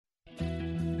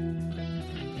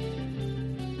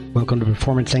Welcome to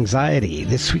Performance Anxiety.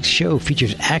 This week's show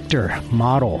features actor,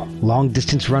 model,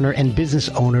 long-distance runner, and business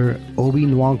owner Obi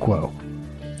Nwankwo.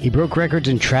 He broke records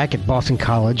in track at Boston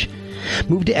College,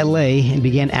 moved to LA, and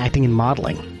began acting and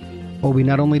modeling. Obi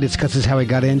not only discusses how he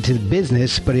got into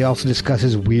business, but he also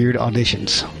discusses weird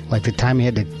auditions, like the time he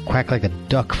had to quack like a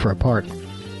duck for a part.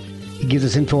 He gives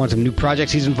us info on some new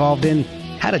projects he's involved in,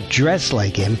 how to dress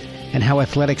like him, and how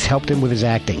athletics helped him with his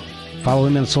acting. Follow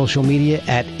him on social media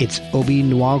at It's Obi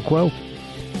Nwankwo.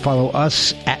 Follow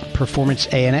us at Performance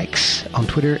ANX on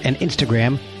Twitter and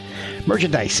Instagram.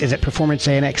 Merchandise is at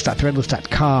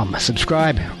performanceanx.threadless.com.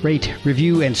 Subscribe, rate,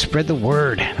 review, and spread the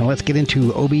word. Now let's get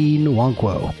into Obi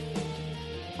Nwankwo.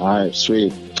 All right,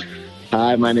 sweet.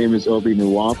 Hi, my name is Obi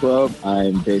Nwankwo.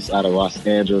 I'm based out of Los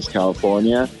Angeles,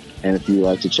 California. And if you'd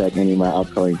like to check any of my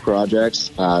upcoming projects,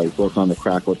 I work on the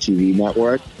Crackle TV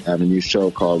network. I have a new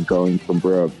show called Going From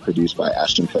Broke, produced by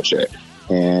Ashton Kutcher.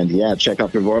 And yeah, check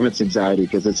out Performance Anxiety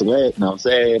because it's lit. Know what I'm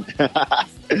saying?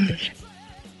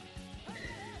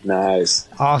 Nice.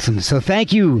 Awesome. So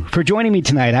thank you for joining me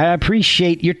tonight. I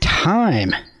appreciate your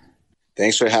time.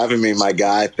 Thanks for having me, my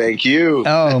guy. Thank you.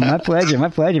 Oh, my pleasure. My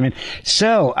pleasure, man.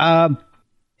 So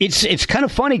it's kind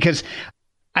of funny because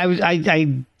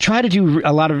I try to do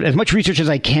a lot of as much research as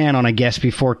I can on a guest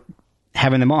before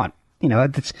having them on. You know,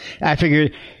 I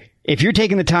figured if you're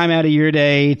taking the time out of your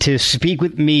day to speak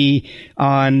with me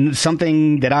on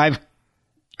something that I've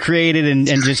created and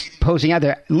just posting out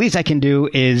there, at least I can do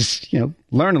is,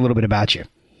 learn a little bit about you.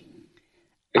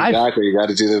 Exactly. You got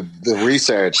to do the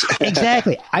research.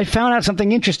 Exactly. I found out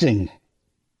something interesting.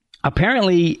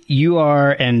 Apparently, you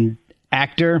are an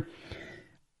actor,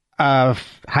 a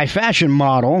high fashion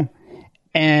model,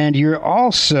 and you're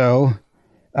also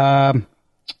a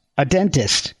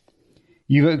dentist.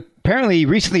 You apparently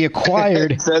recently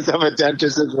acquired... It says I'm a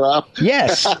dentist as well.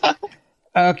 Yes.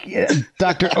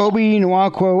 Dr. Obi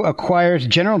Nwankwo acquires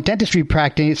general dentistry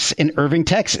practice in Irving,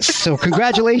 Texas. So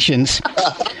congratulations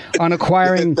on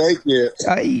acquiring... Thank you.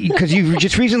 Because you've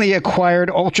just recently acquired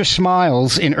Ultra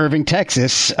Smiles in Irving,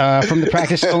 Texas from the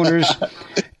practice owners,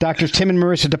 Drs. Tim and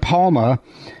Marissa DePalma.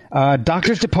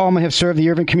 Doctors DePalma have served the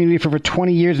Irving community for over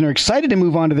 20 years and are excited to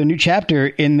move on to their new chapter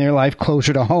in their life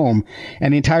closer to home.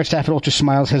 And the entire staff at Ultra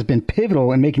Smiles has been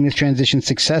pivotal in making this transition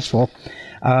successful.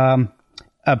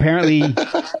 Apparently,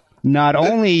 not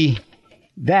only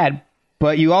that,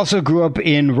 but you also grew up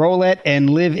in Rolette and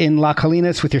live in La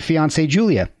Colinas with your fiancée,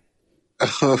 Julia.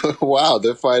 Wow,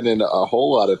 they're finding a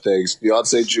whole lot of things.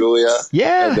 Fiancée Julia.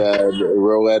 Yeah. And then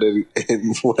Rolette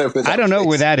and whatever. I don't know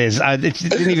where that is. It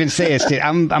didn't even say it.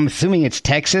 I'm assuming it's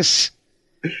Texas.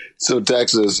 So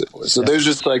Texas. So there's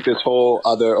just like this whole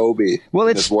other Obi in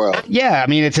this world. Yeah, I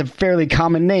mean, it's a fairly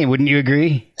common name. Wouldn't you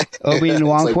agree? Obi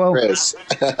Nwankwo? It's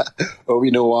like Chris.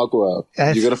 Obi Nwankwo.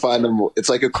 You're going to find them. It's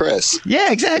like a Chris.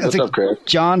 Yeah, exactly. What's up, Chris?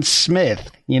 John Smith.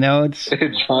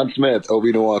 It's John Smith,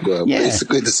 Obi Nwankwo. Yeah.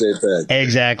 Basically the same thing.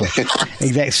 Exactly.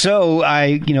 Exactly. So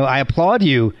I applaud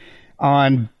you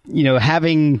on,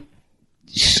 having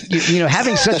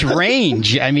such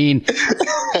range. I mean,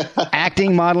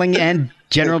 acting, modeling, and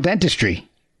general dentistry.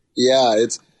 Yeah,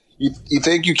 you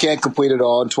think you can't complete it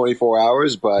all in 24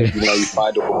 hours, but you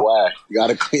find a way. You got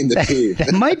to clean the teeth.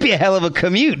 That might be a hell of a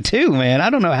commute too, man. I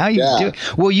don't know how you do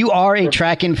it. Well, you are a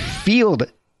track and field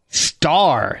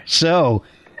star, so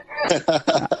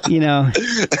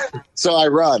So I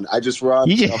run. I just run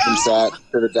from set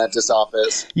to the dentist's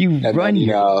office. You run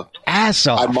your ass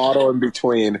off. I model in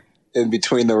between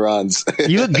the runs.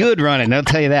 You look good running, I'll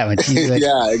tell you that one.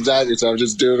 Yeah, exactly. So I'm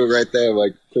just doing it right there,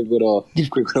 like quick little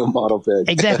model pic.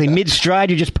 Exactly. Mid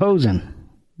stride, you're just posing.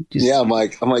 Yeah, I'm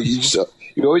like,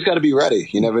 you always got to be ready.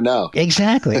 You never know.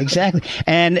 Exactly.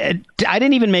 And I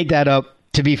didn't even make that up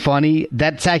to be funny.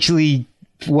 That's actually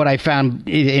what I found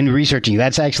in researching.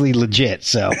 That's actually legit.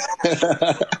 So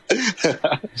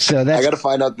that's. I got to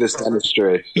find out this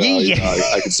dentistry. So,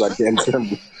 I can start getting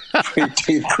some free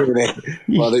teeth cleaning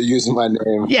while they're using my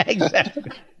name. Yeah,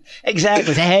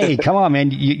 exactly. Hey, come on, man!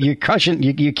 You're crushing.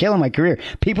 You're killing my career.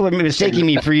 People are mistaking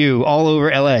me for you all over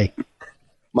LA.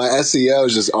 My SEO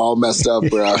is just all messed up,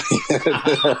 bro.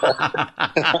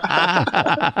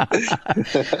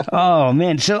 Oh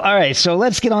man! So all right. So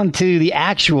let's get on to the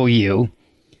actual you.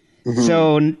 Mm-hmm.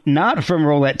 So not from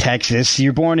Rolette, Texas.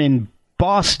 You're born in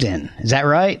Boston. Is that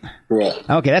right? Correct.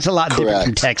 Okay, that's a lot different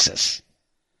from Texas.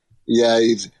 Yeah,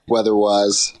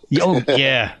 weather-wise. Oh,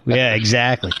 yeah,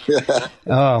 exactly.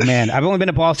 Oh, man. I've only been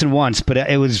to Boston once, but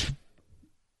it was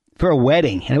for a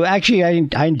wedding. And actually,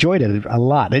 I enjoyed it a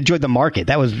lot. I enjoyed the market.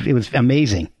 It was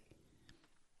amazing.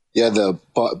 Yeah,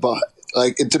 but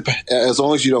like, as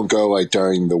long as you don't go, like,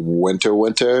 during the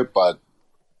winter, but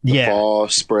The fall,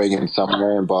 spring, and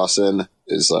summer in Boston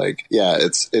is like, yeah,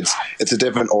 it's a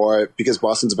different aura because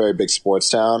Boston's a very big sports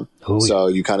town. So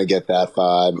you kind of get that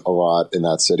vibe a lot in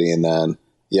that city. And then,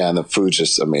 and the food's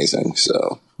just amazing.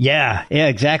 So yeah,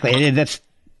 exactly.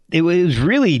 It was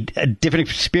really a different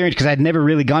experience because I'd never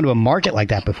really gone to a market like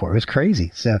that before. It was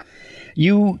crazy. So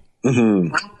you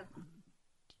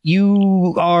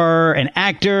are an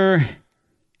actor,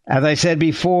 as I said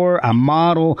before, a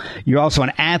model. You're also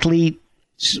an athlete.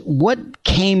 What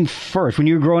came first when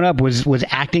you were growing up? Was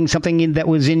acting something that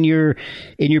was in your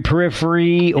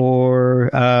periphery, or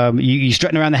you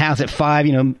strutting around the house at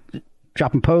 5,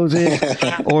 dropping poses,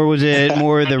 or was it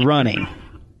more the running?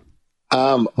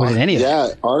 Was it any of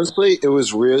that? Honestly, it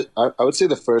was real. I would say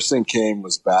the first thing came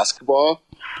was basketball.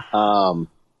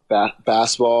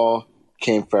 Basketball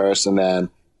came first, and then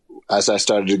as I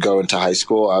started to go into high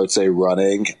school, I would say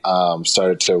running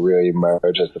started to really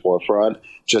emerge at the forefront,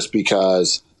 just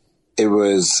because it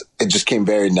just came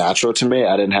very natural to me.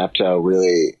 I didn't have to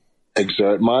really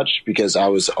exert much because I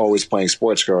was always playing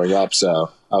sports growing up, so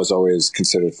I was always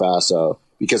considered fast. So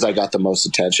because I got the most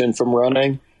attention from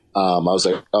running, I was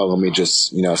like, oh, let me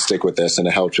just, stick with this. And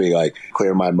it helped me like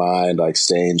clear my mind, like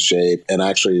stay in shape, and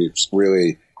actually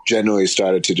really genuinely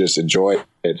started to just enjoy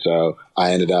it. So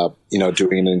I ended up,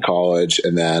 doing it in college,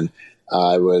 and then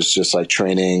I was just like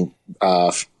training,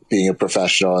 being a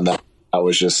professional, and that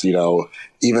was just,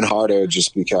 even harder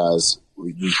just because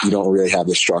you don't really have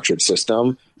the structured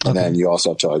system. And then you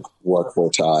also have to like work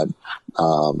full time.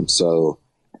 So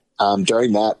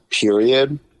during that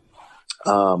period,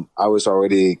 I was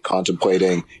already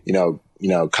contemplating,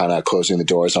 kind of closing the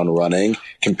doors on running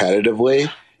competitively.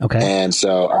 Okay. And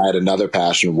so I had another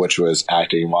passion, which was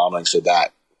acting and modeling. So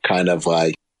that kind of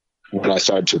like, when I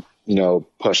started to,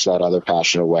 push that other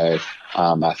passion away,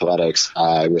 athletics,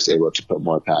 I was able to put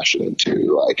more passion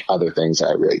into like other things that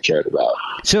I really cared about.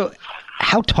 So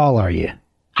how tall are you?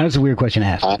 That's a weird question to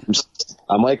ask.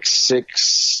 I'm like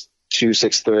 6'2",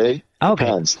 6'3". Okay.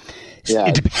 Depends. Yeah.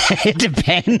 It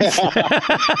depends.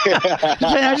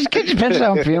 It depends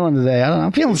how I'm feeling today. I don't know.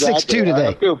 I'm feeling 6'2" today.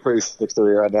 I feel pretty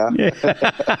 6'3" right now.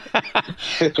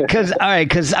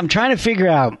 Because I'm trying to figure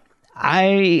out,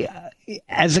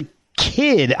 as a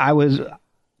kid, I was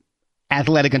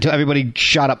athletic until everybody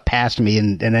shot up past me,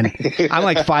 and then I'm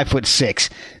like 5'6".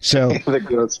 So the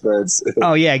growth spurts.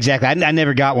 Oh yeah, exactly. I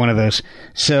never got one of those.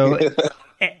 So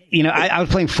I was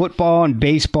playing football and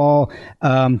baseball,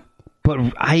 but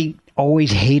I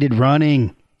always hated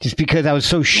running just because I was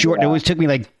so short. Yeah. It always took me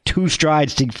like 2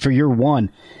 strides for your one.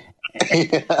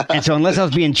 And so unless I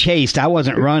was being chased, I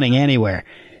wasn't running anywhere.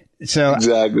 So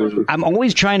exactly. I'm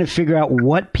always trying to figure out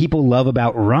what people love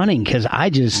about running because I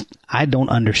don't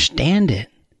understand it.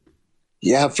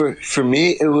 Yeah, for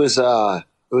me, it was a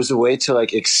way to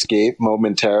like escape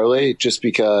momentarily, just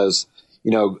because,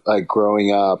 like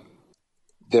growing up,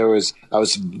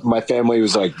 my family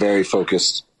was like very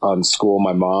focused on school.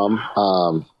 My mom,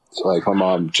 my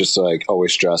mom just like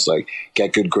always stressed, like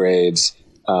get good grades,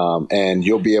 and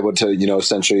you'll be able to,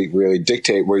 essentially really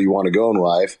dictate where you want to go in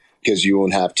life because you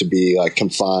won't have to be like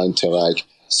confined to like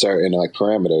certain like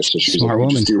parameters. So she's like,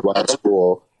 just do well at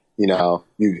school,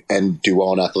 and do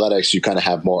well in athletics. You kind of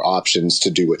have more options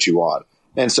to do what you want.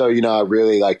 And so, I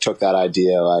really like took that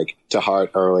idea like to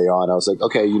heart early on. I was like,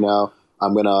 okay,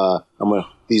 I'm gonna,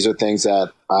 these are things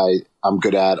that I'm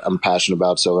good at, I'm passionate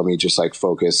about. So let me just like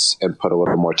focus and put a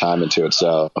little more time into it.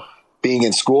 So being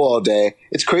in school all day,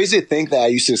 it's crazy to think that I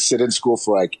used to sit in school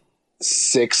for like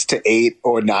 6 to 8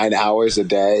 or 9 hours a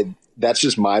day. That's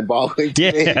just mind-boggling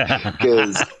to me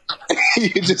because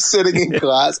you're just sitting in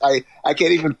class. I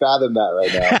can't even fathom that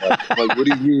right now. Like what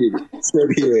do you mean?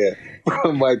 Sit here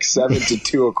from like 7 to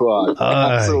 2 o'clock.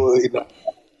 Absolutely not.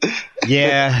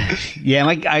 Yeah.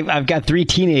 Like I've got 3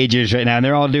 teenagers right now, and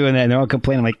they're all doing that, and they're all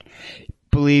complaining. Like,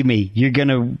 believe me, you're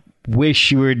gonna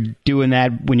wish you were doing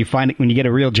that when you get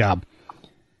a real job.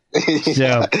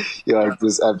 So you're like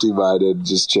just empty-minded,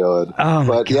 just chilling. Oh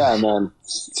but God. Yeah, man.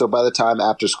 So by the time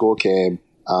after school came,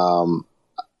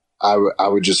 I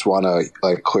would just want to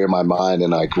like clear my mind,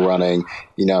 and like running.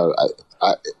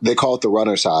 They call it the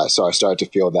runner's high. So I started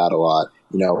to feel that a lot.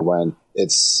 When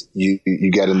it's you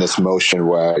get in this motion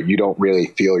where you don't really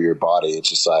feel your body. It's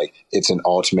just like it's an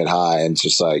ultimate high, and it's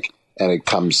just like. And it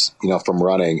comes, from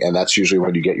running, and that's usually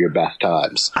when you get your best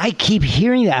times. I keep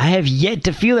hearing that. I have yet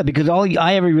to feel that because all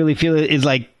I ever really feel is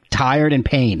like tired and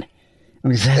pain.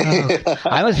 I'm just like,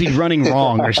 I must be running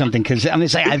wrong or something because I'm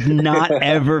just like, I've not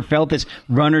ever felt this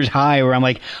runner's high where I'm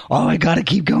like, oh, I got to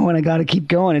keep going.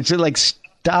 It's like,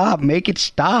 stop, make it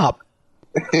stop.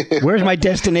 Where's my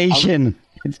destination?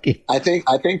 I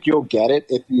think you'll get it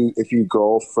if you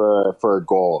go for a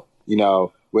goal. You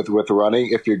know, with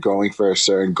running, if you're going for a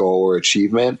certain goal or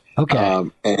achievement. Okay.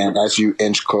 And as you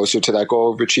inch closer to that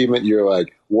goal of achievement, you're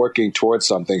like working towards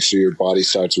something. So your body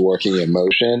starts working in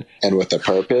motion and with a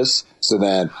purpose. So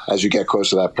then as you get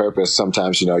closer to that purpose,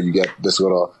 sometimes, you know, you get this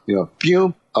little, you know,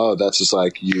 boom. Oh, that's just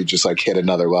like you just like hit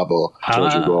another level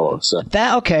towards your goal. So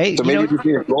that, okay. So maybe just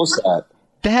be a goal set.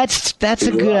 That's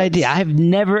a good idea. I've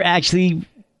never actually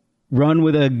run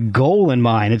with a goal in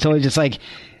mind. It's always just like,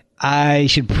 I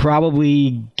should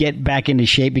probably get back into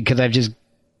shape because I've just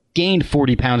gained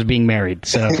 40 pounds being married.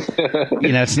 So,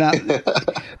 you know, it's not.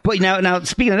 But now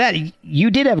speaking of that,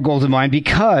 you did have goals in mind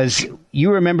because you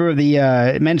were a member of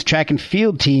the men's track and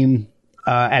field team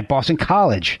at Boston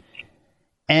College.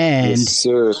 And yes,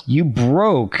 sir. You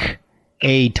broke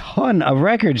a ton of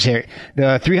records here.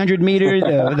 The 300 meter,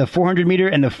 the 400 meter,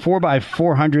 and the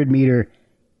 4x400 meter.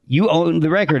 You owned the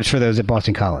records for those at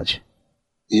Boston College.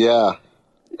 Yeah.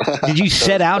 Did you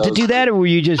set out to do that, or were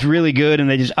you just really good and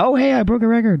they just, oh, hey, I broke a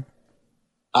record?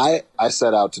 I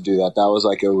set out to do that. That was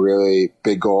like a really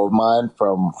big goal of mine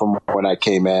from when I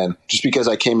came in, just because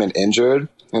I came in injured.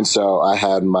 And so I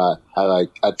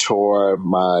tore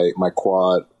my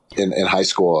quad in high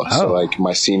school. Oh. So like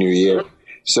my senior year.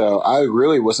 So I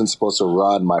really wasn't supposed to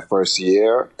run my first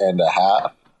year and a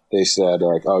half. They said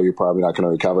like, oh, you're probably not going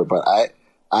to recover. But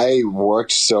I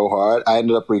worked so hard. I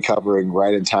ended up recovering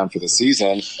right in time for the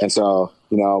season. And so,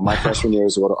 you know, my freshman year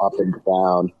was a little up and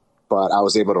down, but I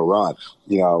was able to run,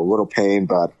 you know, a little pain,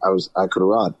 but I could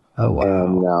run. Oh, wow.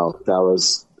 And, you know,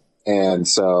 and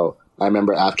so I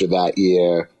remember after that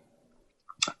year,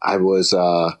 I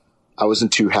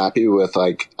wasn't too happy with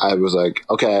I was like,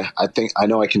 okay, I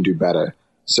know I can do better.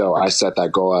 So I set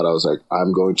that goal out. I was like,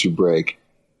 I'm going to break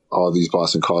all these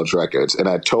Boston College records. And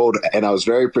I was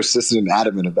very persistent and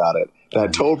adamant about it. And I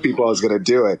told people I was going to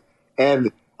do it.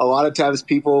 And a lot of times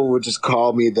people would just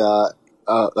call me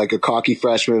like a cocky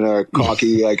freshman or a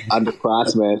cocky like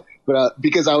underclassman. But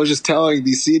because I was just telling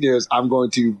these seniors, I'm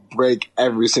going to break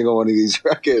every single one of these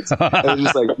records. And they're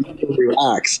just like,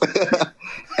 relax.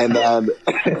 And then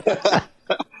I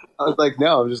was like,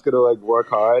 no, I'm just going to like work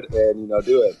hard and, you know,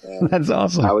 do it. And that's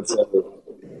awesome. I would say,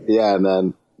 yeah. And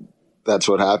then that's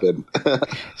what happened.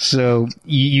 So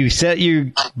you set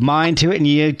your mind to it and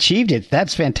you achieved it.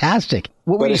 That's fantastic.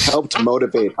 But it helped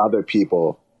motivate other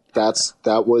people.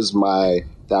 That was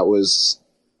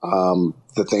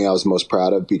the thing I was most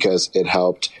proud of, because it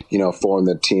helped, you know, form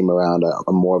the team around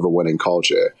a more of a winning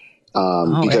culture.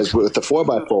 Because excellent. With the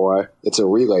 4x4, it's a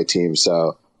relay team.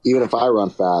 So even if I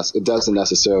run fast, it doesn't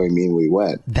necessarily mean we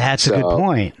win. That's a good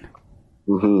point.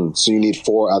 Mm-hmm. So you need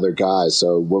 4 other guys.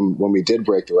 So when we did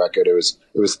break the record, it was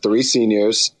 3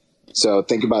 seniors. So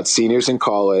think about seniors in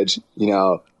college. You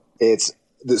know,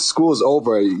 the school's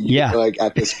over. Like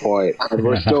at this point, and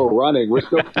we're still running. We're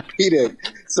still competing.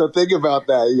 So think about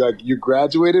that. You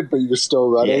graduated, but you're still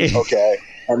running. Yeah. Okay.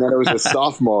 And then it was a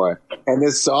sophomore, and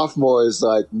this sophomore is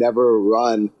like never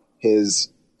run his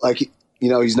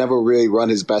he's never really run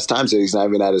his best time. So he's not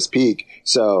even at his peak.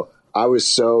 So I was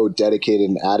so dedicated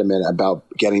and adamant about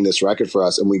getting this record for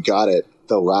us, and we got it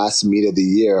the last meet of the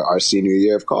year, our senior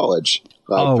year of college.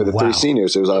 For the 3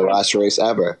 seniors, it was our last race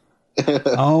ever.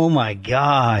 Oh my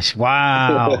gosh!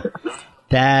 Wow,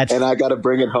 and I got to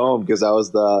bring it home because I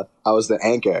was the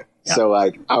anchor. Yeah. So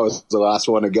like I was the last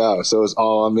one to go, so it was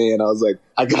all on me, and I was like,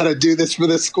 I got to do this for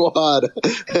the squad.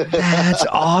 That's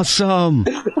awesome!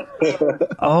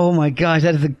 Oh my gosh,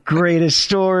 that is the greatest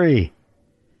story.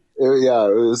 It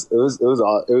was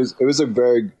a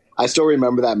very. I still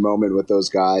remember that moment with those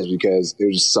guys because it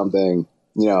was just something.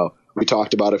 You know, we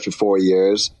talked about it for 4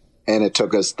 years, and it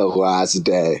took us the last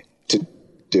day to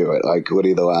do it. Like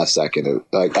literally the last second.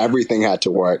 Like everything had to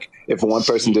work. If one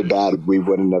person did bad, we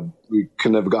couldn't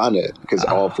have gotten it because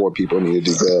all 4 people needed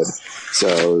to do good. So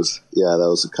that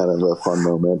was kind of a fun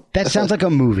moment. That sounds like a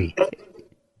movie.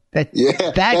 That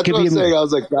could be a movie. I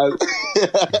was like, guys,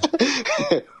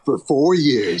 for 4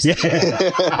 years.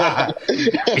 Yeah.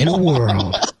 In a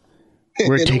world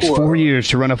where it takes 4 years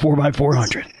to run a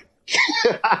 4x400.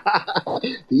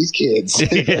 These kids.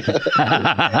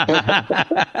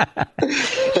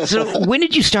 So when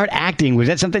did you start acting? Was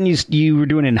that something you were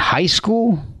doing in high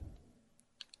school?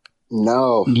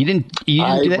 No. You didn't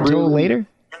do that until later?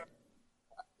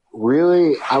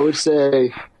 Really, I would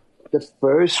say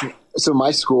so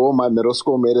my middle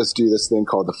school made us do this thing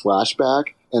called the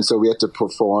flashback. And so we had to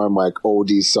perform like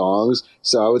oldie songs.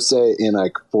 So I would say in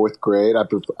like 4th grade,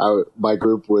 my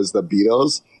group was the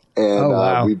Beatles.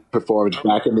 And we performed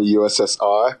back in the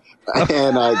USSR.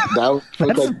 And that was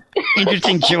like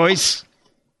interesting choice.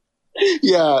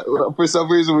 Yeah, for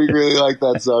some reason we really liked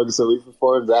that song, so we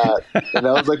performed that, and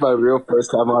that was like my real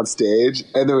first time on stage,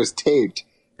 and it was taped.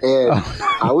 And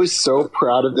I was so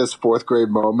proud of this fourth grade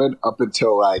moment up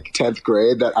until like 10th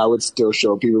grade that I would still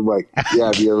show people like, yeah,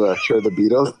 have you ever heard the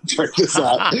Beatles? Check this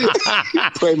out.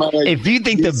 Play my, like, if you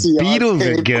think the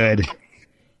Beatles are good,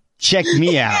 check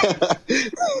me out.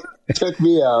 Check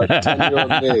me out.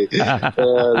 10-year-old me.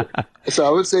 And so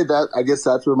I would say that, I guess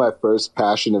that's where my first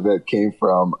passion of it came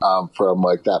from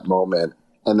like that moment.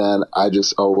 And then I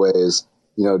just always,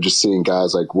 just seeing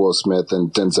guys like Will Smith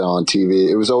and Denzel on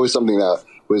TV, it was always something that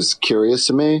was curious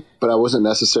to me, but I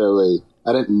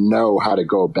didn't know how to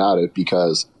go about it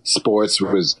because sports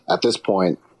was, at this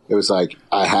point, it was like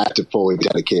I had to fully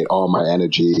dedicate all my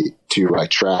energy to like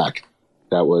track.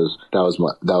 I was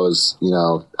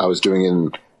doing it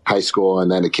in high school, and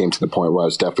then it came to the point where I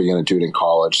was definitely going to do it in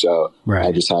college. So right.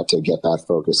 I just had to get that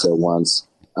focus. So once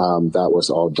that was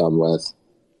all done with,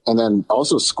 and then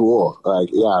also school,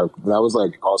 that was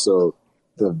like also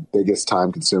the biggest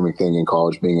time consuming thing in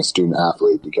college, being a student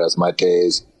athlete, because my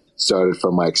days started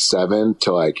from like 7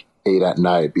 to like 8 at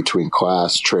night between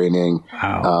class, training,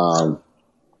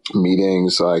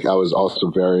 meetings. Like I was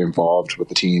also very involved with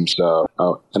the team. So,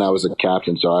 and I was a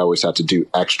captain, so I always had to do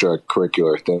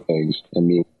extracurricular things and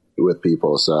meet with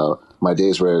people. So my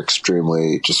days were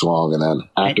extremely just long. And then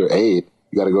after 8,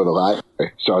 you got to go to the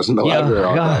library. So I was in the library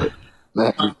all day.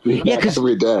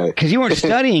 Every day. Because you weren't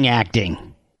studying acting.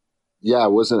 Yeah, I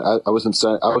wasn't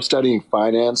studying. I was studying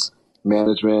finance,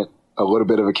 management, a little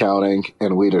bit of accounting,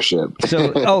 and leadership.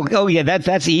 So, yeah,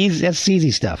 that's easy. That's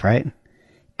easy stuff, right?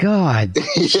 God,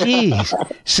 jeez. Yeah.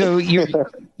 So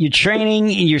you're training,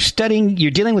 you're studying,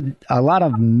 you're dealing with a lot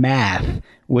of math,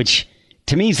 which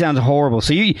to me sounds horrible.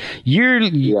 So you're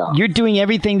doing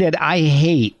everything that I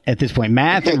hate at this point: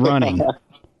 math and running.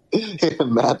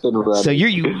 Math and running. So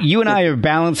you and I are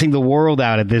balancing the world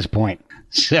out at this point.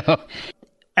 So.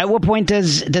 At what point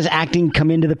does acting come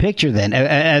into the picture then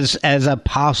as a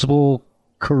possible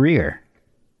career?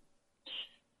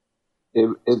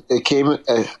 It came. I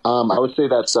would say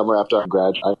that summer after I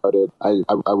graduated,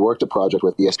 I worked a project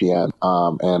with ESPN,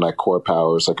 and like Core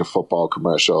Powers, like a football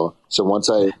commercial. So once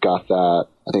I got that,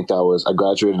 I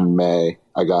graduated in May.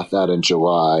 I got that in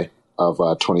July of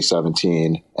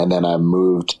 2017, and then I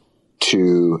moved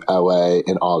to LA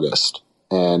in August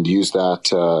and used that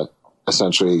to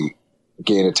essentially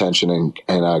gain attention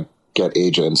and get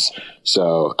agents.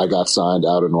 So I got signed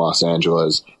out in Los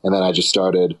Angeles, and then I just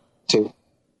started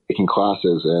taking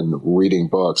classes and reading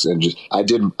books, and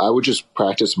I would just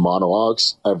practice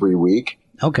monologues every week.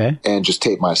 Okay. And just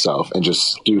tape myself and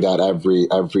just do that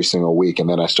every single week. And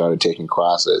then I started taking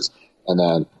classes, and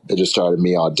then it just started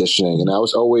me auditioning. And I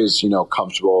was always,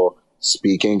 comfortable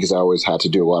speaking because I always had to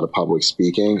do a lot of public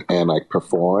speaking and like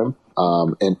perform.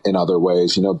 In other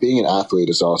ways, being an athlete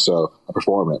is also a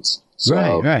performance.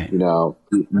 So, right.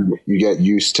 You get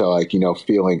used to like,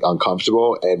 feeling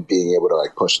uncomfortable and being able to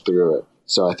like push through it.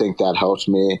 So I think that helped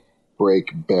me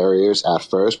break barriers at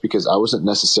first because I wasn't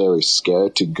necessarily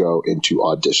scared to go into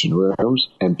audition rooms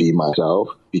and be myself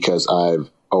because I've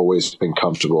always been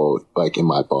comfortable like in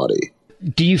my body.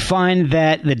 Do you find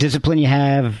that the discipline you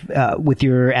have with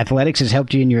your athletics has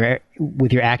helped you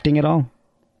with your acting at all?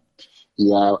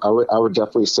 Yeah, I would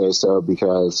definitely say so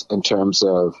because in terms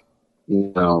of,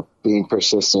 being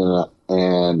persistent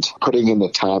and putting in the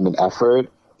time and effort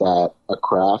that a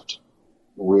craft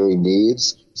really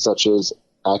needs, such as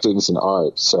acting is an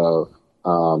art. So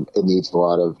it needs a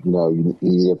lot of, you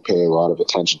need to pay a lot of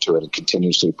attention to it and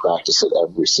continuously practice it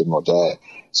every single day.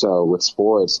 So with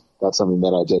sports, that's something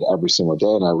that I did every single day.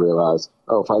 And I realized,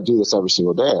 if I do this every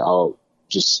single day, I'll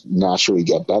just naturally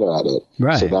get better at it.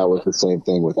 Right. So that was the same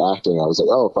thing with acting. I was like,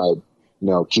 if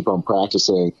I, keep on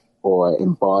practicing or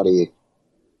embody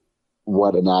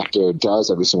what an actor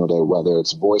does every single day, whether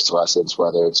it's voice lessons,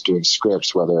 whether it's doing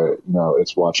scripts, whether,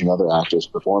 it's watching other actors'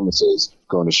 performances,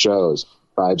 going to shows,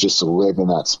 if I just live in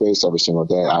that space every single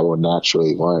day, I will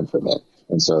naturally learn from it.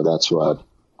 And so that's what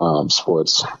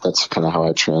sports, that's kind of how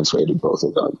I translated both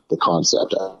of them, the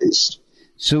concept at least.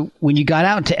 So when you got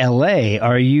out to LA,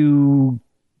 are you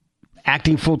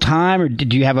acting full time, or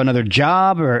did you have another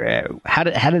job, or how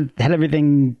did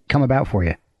everything come about for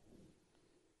you?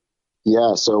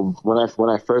 Yeah, so when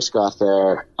I first got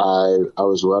there, I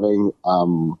was running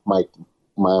my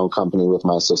own company with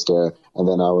my sister, and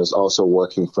then I was also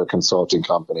working for a consulting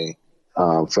company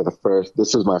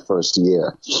this was my first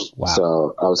year. Wow.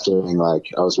 So I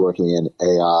was working in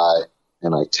AI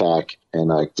and like tech and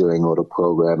like doing a little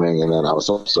programming, and then I was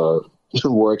also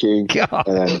working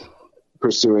and then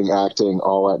pursuing acting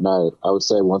all at night. I would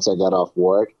say once I got off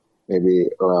work, maybe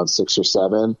around 6 or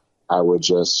 7, I would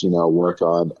just, work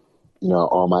on,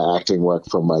 all my acting work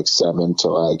from like 7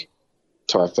 to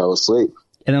till I fell asleep.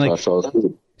 And then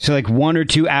so like 1 or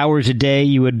 2 hours a day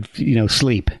you would,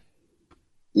 sleep.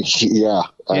 Yeah,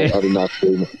 I did not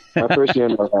sleep. My first year,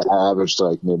 I averaged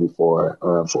like maybe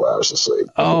around 4 hours of sleep.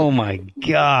 Oh my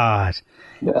God.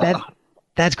 Yeah.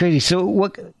 That's crazy. So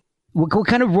what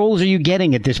kind of roles are you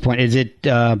getting at this point? Is it,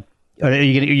 are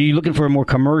you looking for more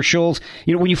commercials?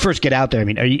 When you first get out there, I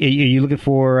mean, are you looking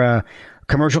for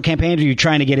commercial campaigns? Are you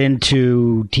trying to get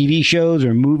into TV shows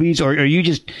or movies, or are you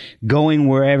just going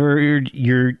wherever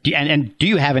you're and do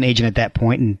you have an agent at that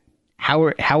point? And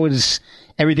how is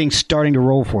everything starting to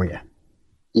roll for you?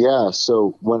 Yeah.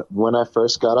 So when I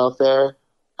first got out there,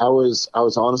 I was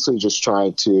honestly just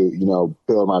trying to,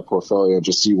 build my portfolio and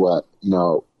just see what,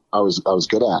 I was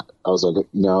good at. I was like,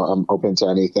 I'm open to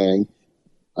anything,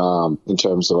 in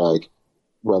terms of like,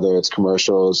 whether it's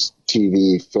commercials,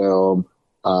 TV, film,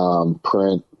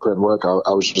 print work.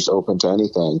 I was just open to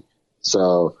anything.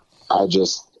 So I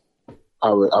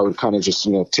would kind of just,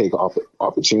 take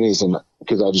opportunities, and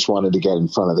because I just wanted to get in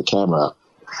front of the camera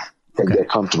and get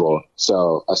comfortable.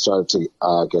 So I started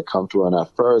to get comfortable, and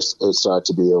at first it started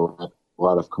to be a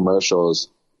lot of commercials,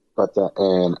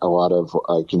 and a lot of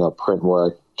print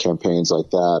work, campaigns like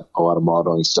that, a lot of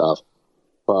modeling stuff.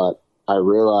 But I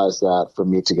realized that for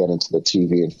me to get into the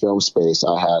TV and film space,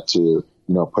 I had to,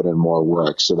 put in more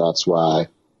work. So that's why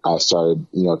I started,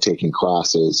 taking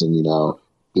classes and,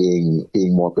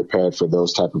 being more prepared for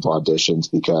those type of auditions,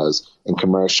 because in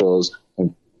commercials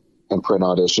and print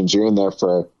auditions, you're in there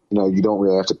for, you don't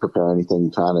really have to prepare anything.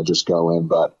 You kind of just go in.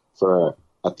 But for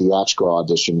a theatrical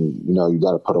audition, you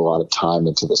got to put a lot of time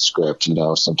into the script.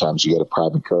 Sometimes you get a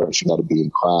private coach, you got to be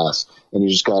in class, and you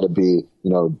just got to be,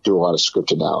 do a lot of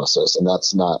script analysis. And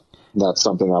that's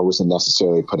something I wasn't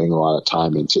necessarily putting a lot of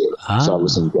time into. So I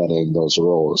wasn't getting those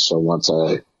roles. So once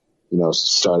I,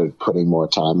 started putting more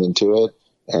time into it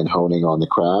and honing on the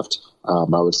craft, I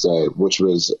would say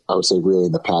really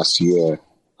in the past year,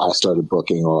 I started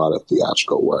booking a lot of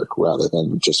theatrical work rather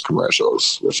than just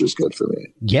commercials, which was good for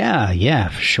me. Yeah,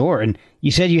 for sure. And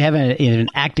you said you have an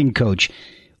acting coach.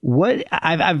 What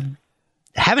I've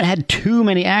haven't had too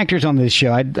many actors on this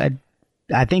show.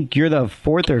 I think you're the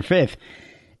 4th or 5th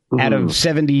out of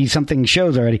 70 something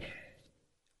shows already.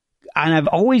 And I've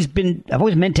always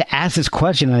meant to ask this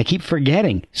question, and I keep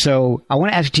forgetting. So I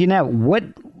want to ask you now: what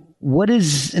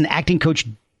does an acting coach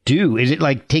do? Is it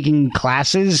like taking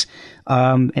classes?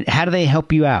 And how do they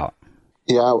help you out?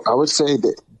 Yeah, I would say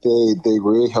that they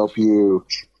really help you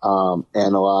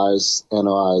analyze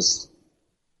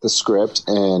the script,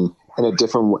 and in a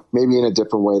different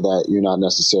way that you're not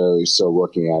necessarily so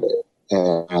looking at it,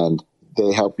 and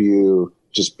they help you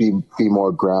just be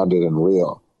more grounded and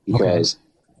real, because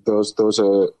those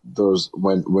are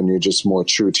when you're just more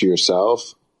true to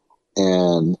yourself,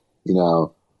 and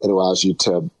it allows you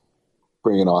to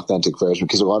bring an authentic version,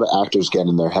 because a lot of actors get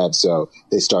in their head, so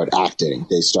they start acting.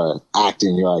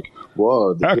 You're like,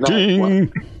 whoa,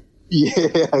 acting.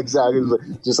 Yeah, exactly.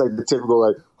 Just like the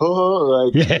typical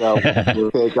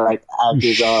fake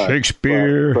actors are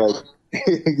Shakespeare. But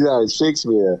exactly,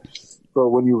 Shakespeare. But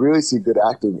when you really see good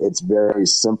acting, it's very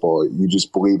simple. You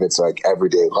just believe it's like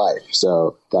everyday life.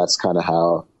 So that's kind of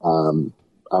how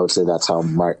I would say that's how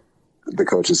the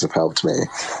coaches have helped me.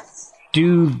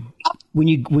 When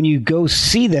you go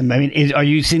see them, I mean, are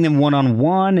you seeing them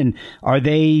one-on-one, and are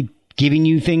they giving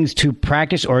you things to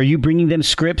practice, or are you bringing them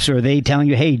scripts, or are they telling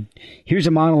you, hey, here's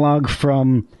a monologue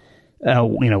from,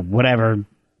 whatever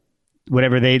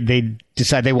they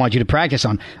decide they want you to practice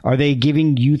on? Are they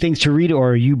giving you things to read,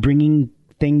 or are you bringing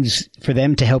things for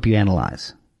them to help you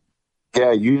analyze?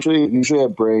 Yeah, usually I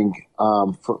bring,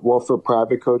 for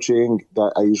private coaching,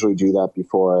 that I usually do that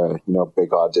before, big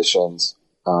auditions.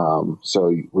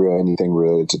 So really anything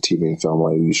related to TV and film,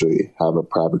 I usually have a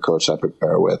private coach I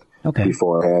prepare with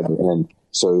beforehand. And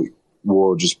so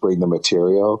we'll just bring the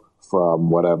material from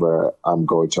whatever I'm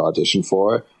going to audition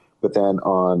for. But then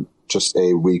on just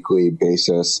a weekly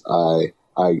basis, I'm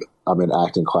in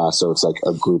acting class. So it's like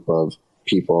a group of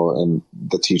people, and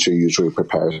the teacher usually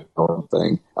prepares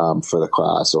something for the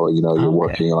class, or you're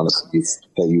working on a piece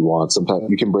that you want. Sometimes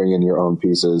you can bring in your own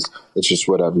pieces. It's just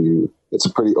whatever it's a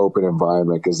pretty open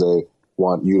environment, because they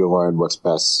want you to learn what's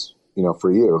best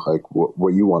for you, like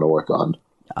what you want to work on.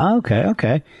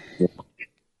 Okay. Yeah.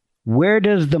 Where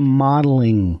does the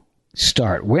modeling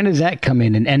start? When does that come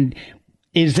in? And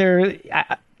is there,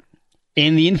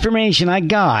 in the information I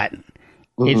got,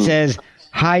 it says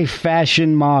high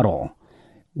fashion model.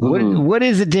 What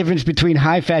is the difference between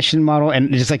high fashion model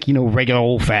and just like, regular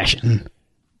old fashioned?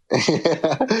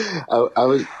 I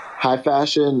was high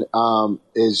fashion.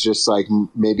 Is just like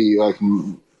maybe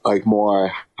like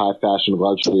more high fashion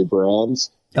luxury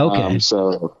brands. Okay.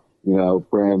 So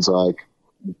brands like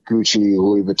Gucci,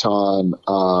 Louis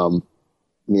Vuitton,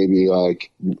 maybe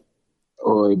like,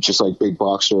 or just like big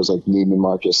box stores like Neiman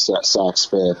Marcus, Saks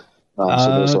Fifth.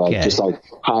 So there's like just like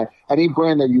any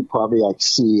brand that you probably like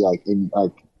see like in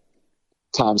like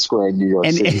Times Square in New York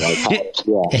City.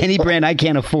 Like, any brand I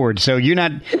can't afford. So you're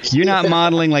not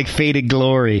modeling like Faded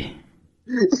Glory.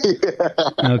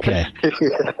 Okay.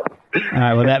 All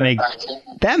right. Well,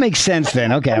 that makes sense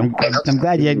then. Okay. I'm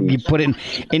glad you put it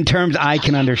in terms I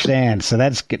can understand. So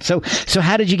that's good. So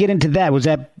how did you get into that? Was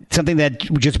that something that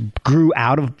just grew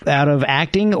out of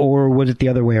acting, or was it the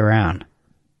other way around?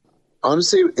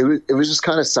 Honestly, it was just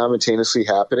kind of simultaneously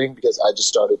happening because I just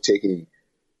started taking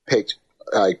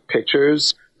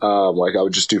pictures. Like I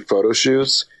would just do photo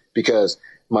shoots because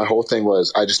my whole thing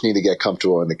was I just need to get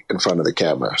comfortable in front of the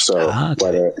camera. So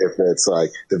whether if it's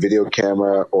like the video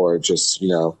camera or just,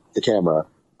 the camera.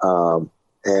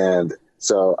 And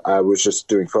so I was just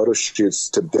doing photo shoots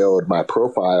to build my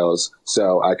profiles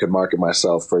so I could market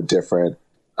myself for different,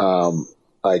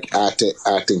 like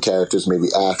acting characters, maybe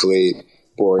athlete,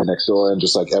 boy next door, and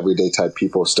just like everyday type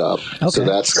people stuff. Okay. So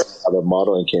that's how the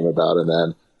modeling came about. And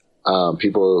then,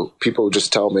 people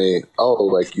just tell me, oh,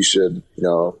 like you should,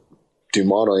 do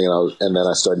modeling, and then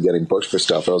I started getting booked for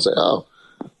stuff. I was like, oh,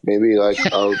 maybe like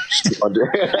I'll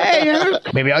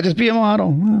maybe I'll just be a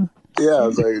model. Yeah, I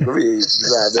was like,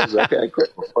 okay, I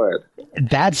quit for it.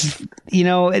 That's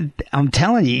I'm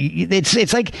telling you,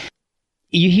 it's like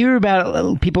you hear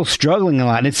about people struggling a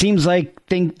lot, and it seems like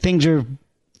things are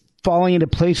falling into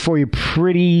place for you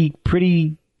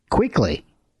pretty quickly.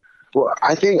 Well,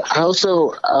 I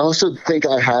also think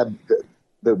I had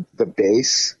the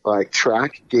base, like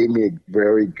track gave me a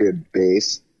very good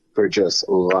base for just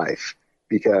life,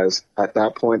 because at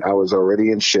that point I was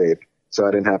already in shape, so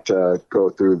I didn't have to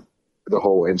go through the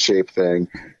whole in shape thing.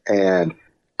 And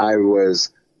I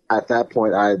was at that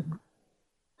point, I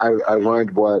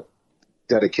learned what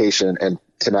dedication and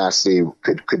tenacity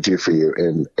could do for you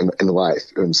in life,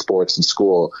 in sports and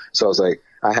school. So I was like,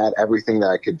 I had everything that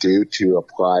I could do to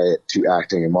apply it to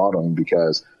acting and modeling,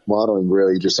 because modeling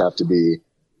really just have to be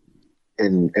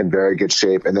in very good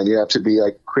shape. And then you have to be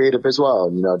like creative as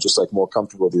well, just like more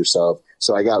comfortable with yourself.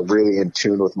 So I got really in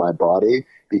tune with my body,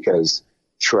 because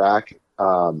track,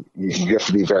 you have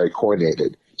to be very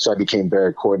coordinated. So I became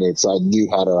very coordinated. So I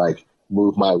knew how to like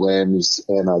move my limbs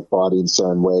and like body in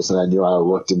certain ways. And I knew how I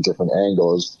looked in different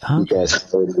angles,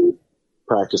 because I already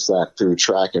practiced that through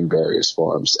track in various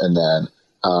forms. And then,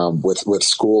 with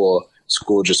school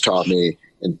just taught me,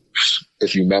 and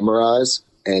if you memorize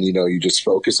and, you just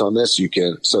focus on this, you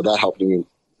can, so that helped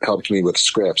me with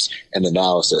scripts and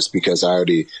analysis, because I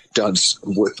already done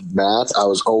with math. I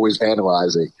was always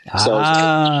analyzing. So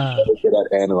I was good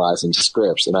at analyzing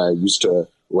scripts, and I used to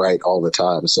write all the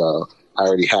time. So I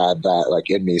already had that like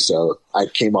in me. So I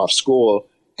came off school,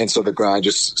 and so the grind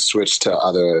just switched to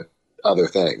other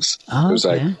things. It was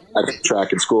like I could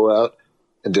track in school out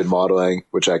and did modeling,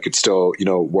 which I could still,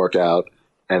 work out,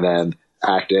 and then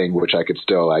acting, which I could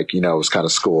still was kind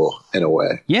of school in a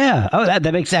way. Yeah. Oh,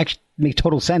 that makes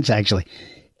total sense, actually.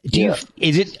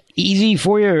 Is it easy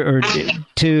for you or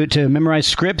to memorize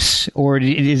scripts, or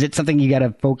is it something you got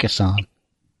to focus on?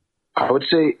 I would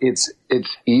say it's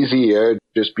easier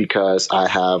just because I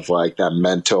have like that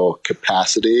mental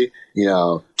capacity,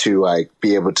 to like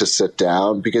be able to sit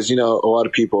down, because, a lot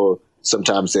of people,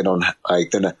 sometimes they don't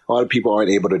like, a lot of people aren't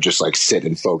able to just like sit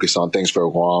and focus on things for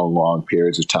long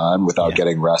periods of time without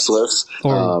getting restless.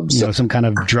 Or, some kind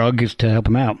of drug to help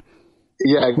them out.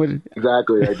 Yeah,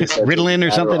 exactly. I guess Ritalin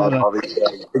or something.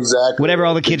 Exactly. Whatever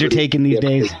all the kids are taking these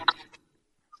days.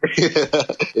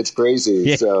 It's crazy.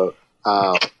 Yeah. So,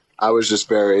 I was just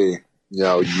very,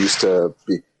 used to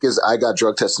because I got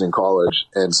drug tested in college.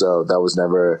 And so that was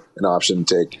never an option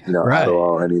to take, Adderall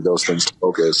or any of those things to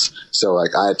focus. So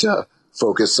like I had to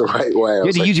focus the right way. You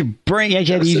had to use your brain. You had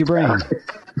to use your brain.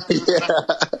 Yeah.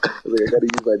 I got to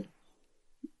use my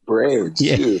brain.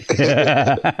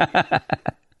 Yeah.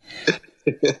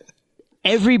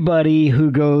 Everybody who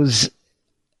goes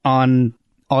on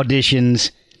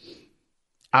auditions,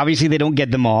 obviously they don't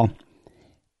get them all.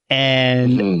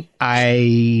 And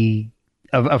a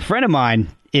friend of mine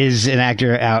is an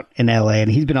actor out in LA,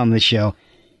 and he's been on this show,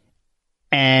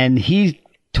 and he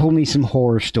told me some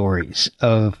horror stories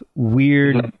of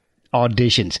weird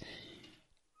auditions.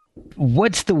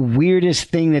 What's the weirdest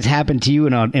thing that's happened to you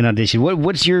in audition?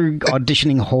 What's your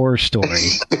auditioning horror story?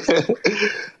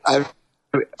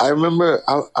 I remember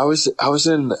I was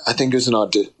in, I think it was an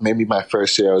audition, maybe my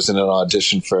first year. I was in an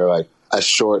audition for like a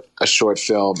short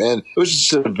film, and it was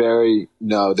just a very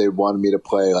they wanted me to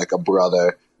play like a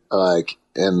brother, like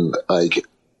and like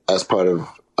as part of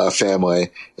a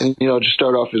family, and just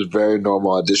start off as a very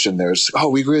normal audition. There's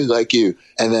we really like you,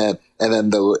 and then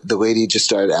the lady just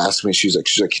started asking me. She's like,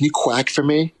 can you quack for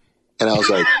me? And I was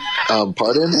like,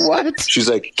 pardon? What? She's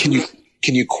like, can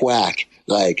you quack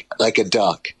like a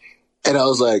duck? And I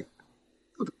was like,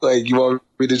 you want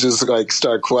me to just like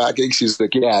start quacking? She's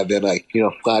like, yeah. Then like,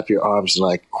 flap your arms and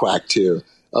like quack too.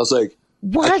 I was like,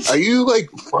 what? Are you like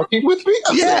fucking with me?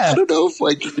 I was like, I don't know if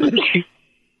like,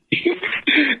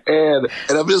 and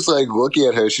I'm just like looking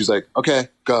at her. She's like, okay,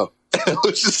 go. And I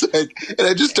was just like, and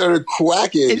I just started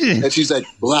quacking, and she's like,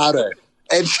 louder.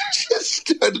 And she just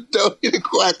started telling me to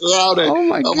quack louder. Oh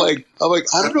my God. I'm like,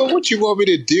 I don't know what you want me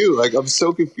to do. Like, I'm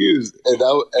so confused. And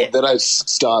then I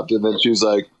stopped, and then she was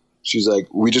like,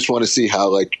 we just want to see how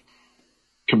like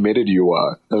committed you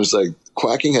are. I was like,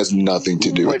 quacking has nothing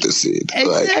to do with the scene.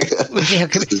 Exactly.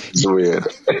 Like, it's weird.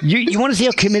 You want to see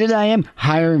how committed I am?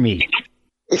 Hire me.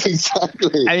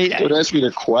 Exactly. I mean, don't ask me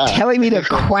to quack. Telling me to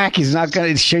quack is not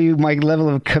going to show you my level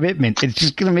of commitment. It's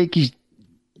just going to make you.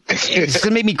 It's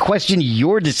going to make me question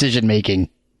your decision making.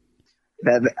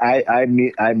 I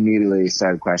immediately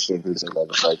started questioning who's in love.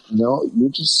 It's like,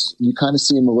 you kind of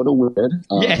seem a little weird.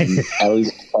 At least I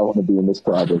don't want to be in this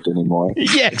project anymore.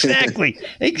 Yeah,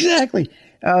 exactly.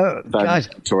 Gosh.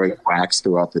 Tori quacks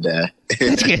throughout the day.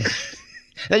 That's good.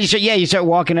 You start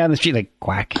walking down the street like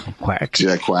quack. Should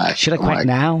I quack? Should I quack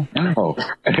now? No. Or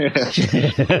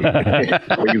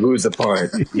you lose the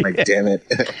part. Like, damn it.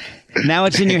 Now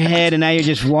it's in your head, and now you're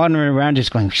just wandering around,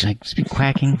 just going, should I just be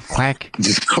quacking? Quack.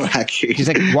 Just quacking. Just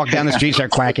like walk down the street,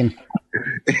 start quacking.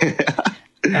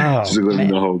 Just living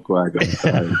the whole quack. But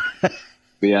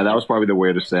yeah, that was probably the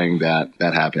weirdest thing that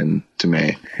happened to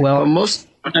me. Well,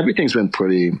 everything's been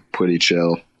pretty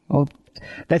chill. Well,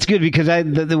 that's good, because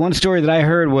the one story that I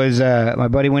heard was my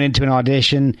buddy went into an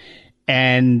audition,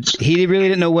 and he really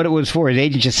didn't know what it was for. His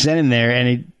agent just sent him there,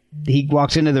 and he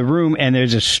walks into the room, and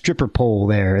there's a stripper pole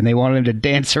there, and they wanted him to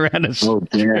dance around a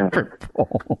stripper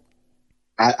pole.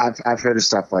 I've heard of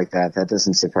stuff like that. That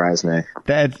doesn't surprise me.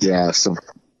 That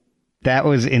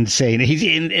was insane.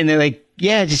 And they're like,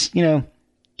 yeah, just give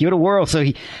it a whirl. So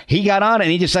he got on it,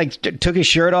 and he just like took his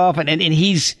shirt off, and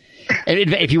he's.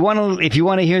 If you want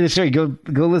to hear the story, go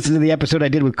listen to the episode I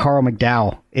did with Carl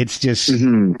McDowell. It's just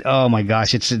oh my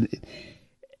gosh,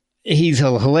 he's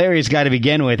a hilarious guy to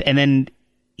begin with, and then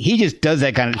he just does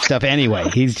that kind of stuff anyway.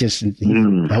 He's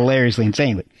hilariously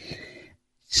insane.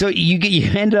 So you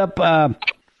end up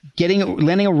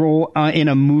landing a role in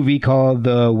a movie called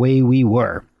The Way We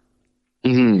Were.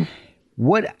 Mm-hmm.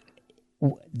 What?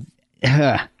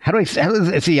 How do I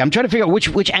see? I'm trying to figure out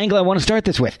which angle I want to start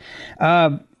this with.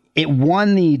 It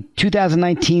won the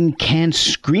 2019 Cannes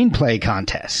Screenplay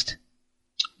Contest.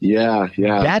 Yeah.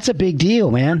 That's a big deal,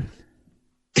 man.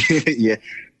 Yeah.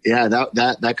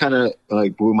 That kind of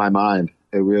like blew my mind.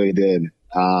 It really did.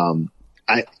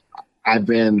 I've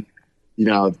been,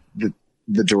 the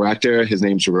director, his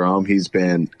name's Jerome. He's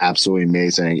been absolutely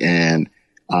amazing. And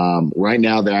right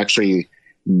now they're actually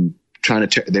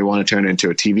they want to turn it into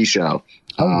a TV show.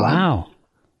 Oh, wow.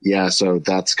 Yeah, so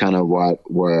that's kind of what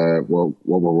we're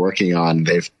working on.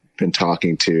 They've been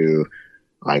talking to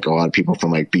like a lot of people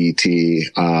from like BT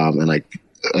and like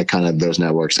kind of those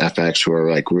networks, FX, who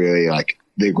are like really like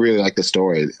they really like the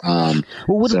story.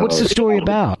 What's the story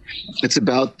about? It's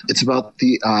about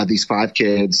these 5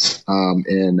 kids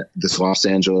in this Los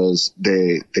Angeles.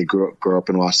 They grew up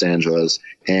in Los Angeles,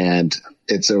 and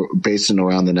it's based in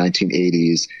around the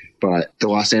 1980s. But the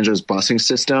Los Angeles busing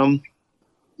system,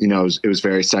 it was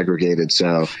very segregated.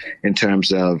 So in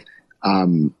terms of,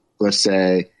 let's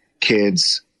say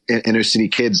inner city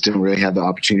kids didn't really have the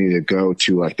opportunity to go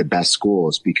to like the best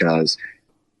schools because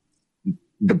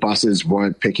the buses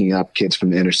weren't picking up kids from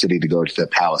the inner city to go to the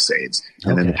Palisades.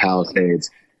 And then the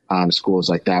Palisades, schools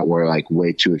like that were like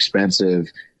way too expensive,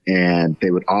 and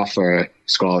they would offer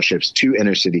scholarships to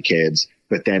inner city kids,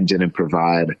 but then didn't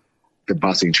provide the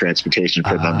busing transportation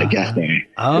for them to get there.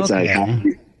 It's like,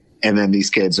 and then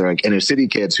these kids are like inner city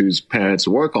kids whose parents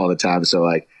work all the time. So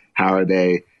like, how are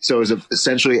they? So it was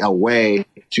essentially a way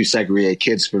to segregate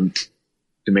kids to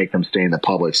make them stay in the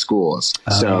public schools.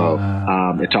 So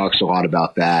it talks a lot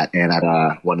about that. And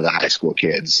one of the high school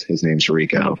kids, his name's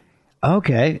Rico.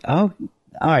 Okay. Oh,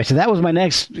 all right. So that was my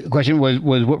next question was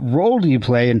what role do you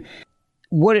play, and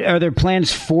what are their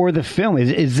plans for the film?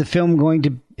 Is the film going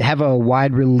to have a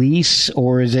wide release,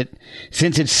 or is it,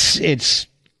 since it's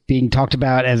being talked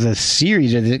about as a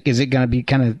series? Is it going to be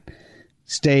kind of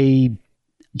stay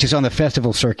just on the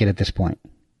festival circuit at this point?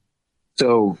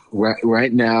 So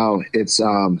right now it's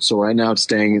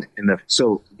staying in the.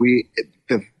 So we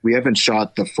haven't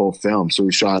shot the full film, so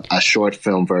we shot a short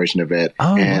film version of it.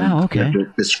 Oh, and wow, okay.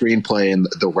 The screenplay and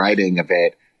the writing of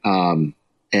it, and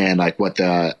like what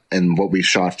we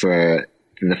shot for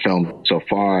the film so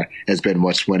far has been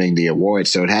what's winning the award.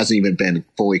 So it hasn't even been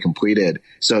fully completed.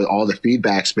 So all the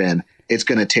feedback's been, it's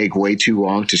going to take way too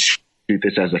long to shoot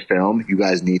this as a film. You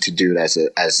guys need to do it as a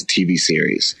TV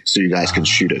series, so you guys can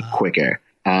shoot it quicker.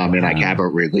 And like have it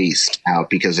released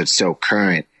out because it's so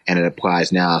current and it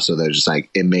applies now. So they're just like,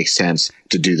 it makes sense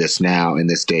to do this now in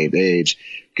this day of age,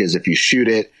 because if you shoot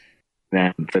it,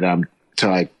 then for them to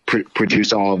like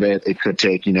produce all of it, it could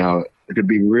take, it could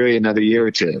be really another year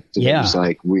or two. So yeah. Just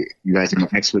like you guys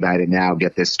can expedite it now,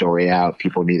 get this story out.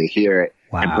 People need to hear it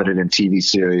and put it in TV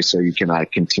series so you can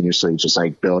like continuously just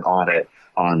like build on it,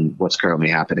 on what's currently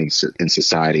happening in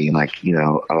society and like,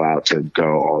 allow it to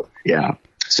go. Yeah.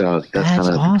 So that's kind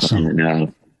of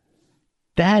awesome.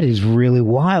 That is really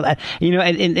wild.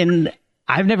 And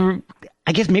I've never,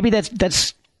 I guess maybe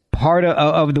that's part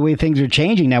of the way things are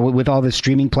changing now with all the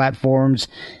streaming platforms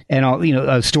and all,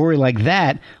 a story like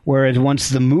that. Whereas once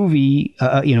the movie,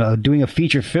 doing a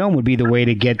feature film would be the way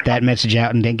to get that message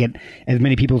out and then get as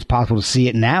many people as possible to see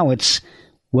it. Now it's,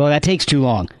 well, that takes too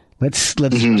long. Let's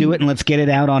do it and let's get it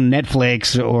out on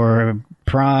Netflix or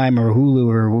Prime or Hulu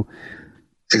or.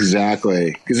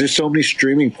 Exactly. Because there's so many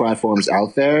streaming platforms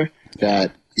out there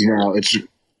that, it's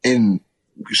in.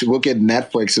 Look at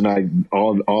Netflix and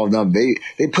all of them. They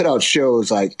put out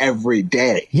shows like every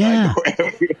day. Yeah,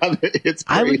 it's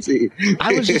crazy.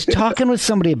 I was just talking with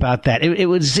somebody about that.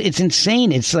 It's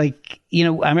insane. It's like I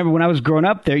remember when I was growing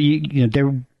up, there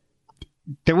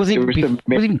wasn't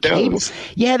even cable.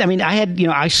 Yeah, I mean, I had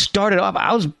I started off.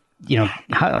 I was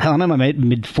hell, I'm in my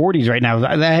mid 40s right now.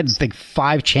 I had like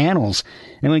 5 channels,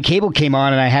 and when cable came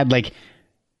on, and I had like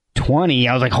 20,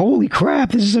 I was like, holy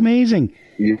crap, this is amazing.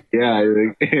 Yeah.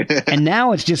 And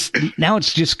now it's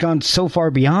just gone so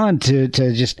far beyond to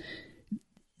just,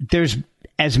 there's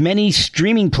as many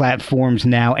streaming platforms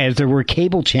now as there were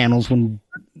cable channels when,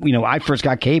 I first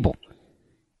got cable.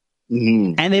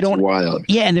 Mm-hmm. And they don't, it's wild.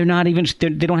 Yeah. And they're not even, they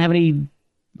don't have any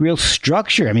real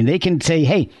structure. I mean, they can say,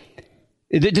 hey,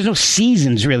 there's no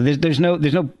seasons really. There's no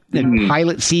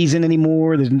pilot season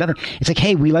anymore. There's nothing. It's like,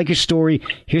 hey, we like your story.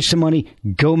 Here's some money.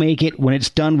 Go make it. When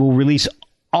it's done, we'll release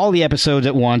all the episodes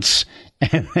at once,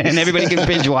 and everybody can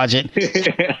binge watch it.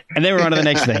 And then we're on to the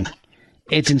next thing.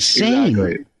 It's insane.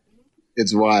 Exactly.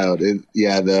 It's wild.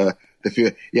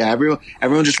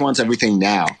 Everyone just wants everything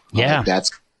now. Yeah. Like,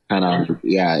 that's kind of,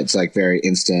 it's like very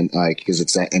instant, like, because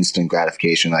it's that instant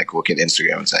gratification. Like, look at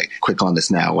Instagram. It's like, click on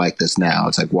this now, like this now.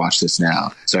 It's like, watch this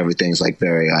now. So everything's like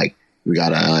very like, we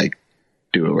gotta like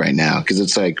do it right now. Because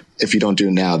it's like, if you don't do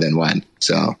it now, then when?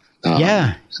 So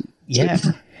yeah.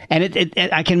 And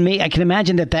I can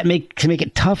imagine that makes make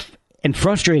it tough and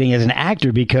frustrating as an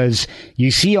actor, because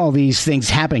you see all these things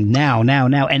happening now,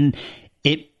 and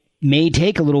it may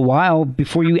take a little while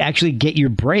before you actually get your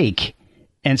break.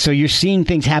 And so you're seeing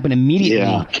things happen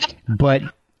immediately, but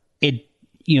it,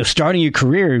 starting your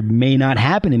career may not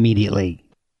happen immediately.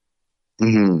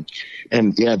 Mm-hmm.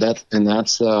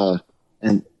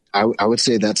 And I would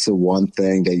say that's the one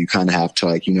thing that you kind of have to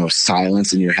like,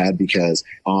 silence in your head, because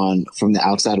from the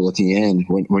outside looking in,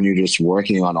 when you're just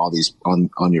working on all these,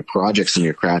 on your projects and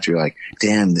your craft, you're like,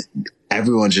 damn,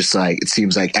 everyone's just like, it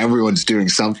seems like everyone's doing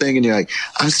something. And you're like,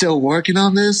 I'm still working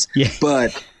on this. Yeah.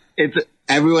 But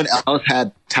everyone else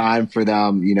had time for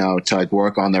them, to like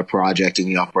work on their project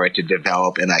and, for it to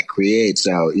develop and like create.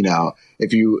 So,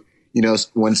 if you,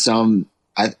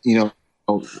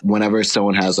 whenever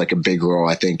someone has like a big role,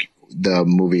 I think the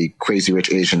movie Crazy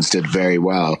Rich Asians did very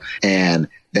well. And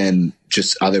then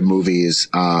just other movies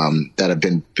that have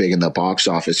been big in the box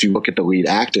office, you look at the lead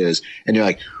actors and you're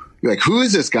like, who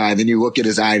is this guy? And then you look at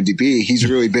his IMDb. He's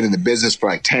really been in the business for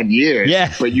like 10 years.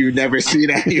 Yeah. But you've never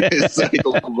seen any of his like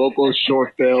local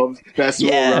short films,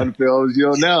 festival run films. You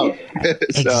don't know.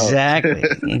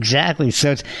 Exactly.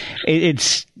 So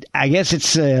it's I guess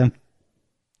it's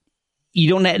you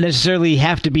don't necessarily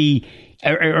have to be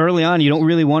early on. You don't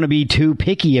really want to be too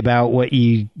picky about what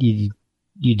you do.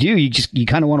 You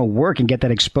kind of want to work and get that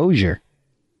exposure.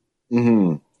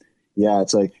 Mm-hmm. Yeah,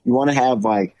 it's like you want to have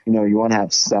like, you want to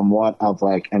have somewhat of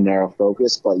like a narrow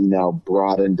focus, but,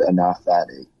 broadened enough that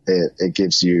it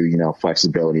gives you,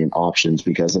 flexibility and options,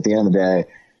 because at the end of the day,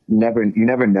 you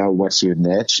never know what's your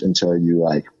niche until you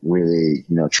like really,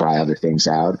 try other things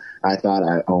out. I thought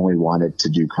I only wanted to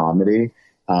do comedy.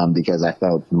 because I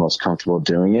felt the most comfortable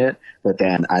doing it. But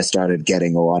then I started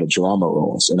getting a lot of drama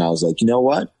roles, and I was like, you know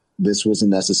what? This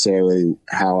wasn't necessarily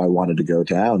how I wanted to go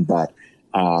down, but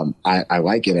I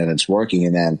like it and it's working.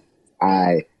 And then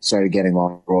I started getting a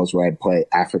lot of roles where I'd play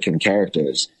African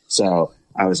characters. So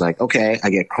I was like, okay, I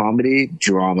get comedy,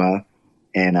 drama,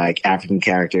 and like African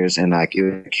characters, and like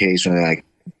occasionally like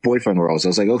boyfriend roles. I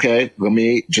was like, okay, let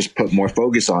me just put more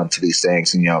focus onto these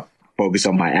things and, focus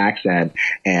on my accent.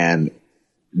 And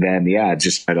then,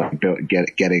 just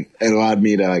getting, it allowed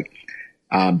me to like,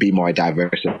 be more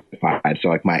diversified. So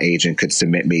like my agent could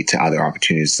submit me to other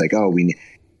opportunities. Like,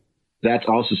 that's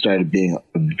also started being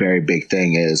a very big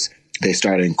thing, is they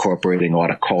started incorporating a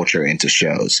lot of culture into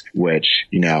shows, which,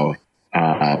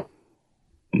 that's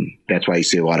why you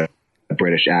see a lot of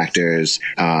British actors,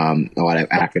 a lot of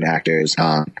African actors,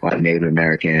 a lot of Native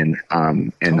American,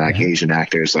 and like Asian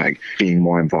actors, like being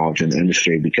more involved in the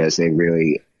industry, because they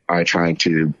really are trying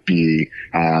to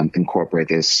incorporate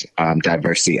this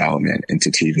diversity element into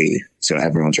TV, so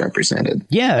everyone's represented.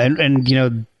 Yeah,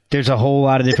 and there's a whole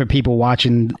lot of different people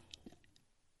watching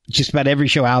just about every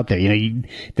show out there.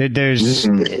 There's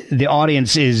the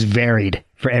audience is varied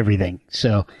for everything.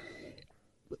 So,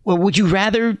 well, would you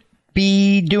rather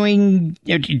be doing?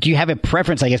 Do you have a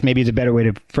preference? I guess maybe is a better way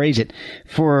to phrase it,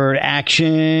 for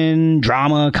action,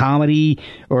 drama, comedy,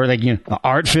 or like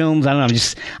art films. I don't know.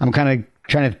 I'm kind of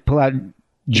trying to pull out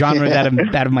genres out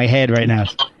of my head right now.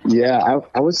 Yeah,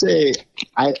 I would say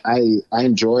I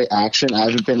enjoy action. I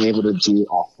haven't been able to do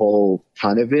a whole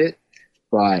ton of it,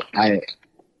 but I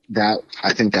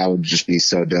think that would just be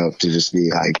so dope to just be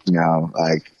like,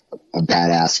 like a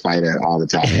badass fighter all the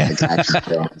time. Like action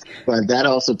films. But that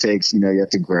also takes, you have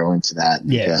to grow into that,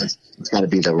 because it's got to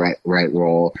be the right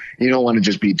role. You don't want to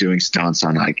just be doing stunts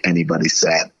on like anybody's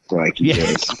set. Like,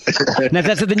 now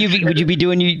that's something would you be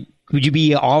doing? Would you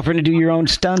be offering to do your own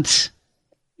stunts?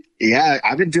 Yeah,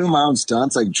 I've been doing my own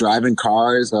stunts, like driving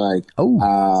cars. Like,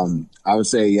 I would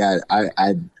say,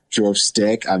 I drove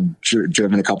stick. I've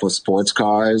driven a couple of sports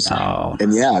cars.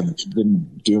 And I've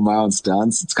been doing my own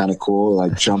stunts. It's kind of cool,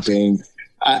 like jumping,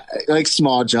 like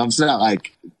small jumps, not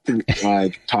like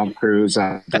Tom Cruise,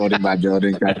 building by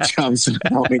building, got jumps and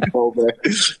going over.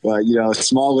 But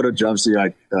small little jumps. You're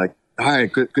like, all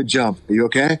right, good jump. Are you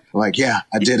okay? I'm like, yeah,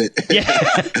 I did it.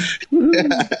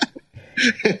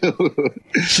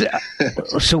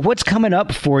 So what's coming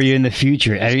up for you in the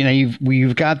future? I mean,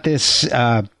 you've got this,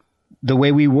 The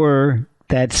Way We Were,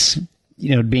 that's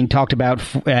being talked about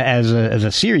as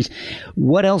a series.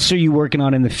 What else are you working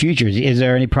on in the future? Is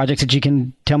there any projects that you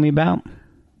can tell me about?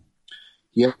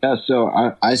 Yeah,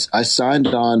 so I signed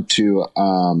on to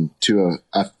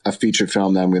a feature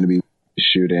film that I'm going to be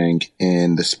shooting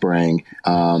in the spring.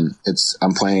 I'm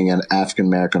playing an African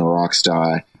American rock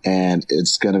star, and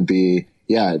it's going to be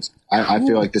I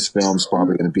feel like this film's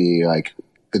probably going to be like,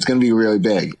 it's going to be really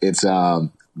big. It's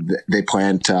they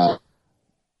plan to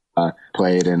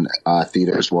play it in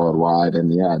theaters worldwide,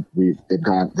 and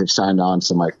they've signed on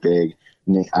some like big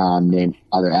named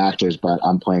other actors, but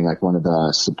I'm playing like one of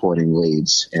the supporting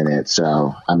leads in it.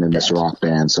 So I'm in this rock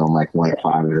band, so I'm like one of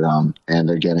five of them, and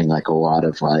they're getting like a lot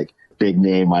of like big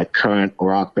name, like current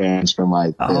rock bands from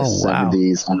like the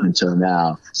 70s up until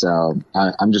now. So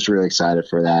I'm just really excited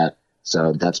for that.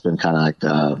 So that's been kind of like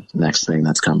the next thing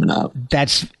that's coming up.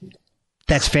 That's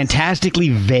fantastically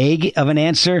vague of an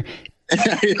answer.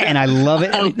 And I love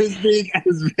it.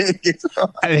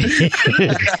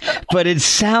 But it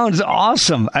sounds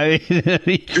awesome.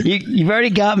 You've already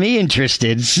got me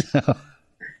interested. So.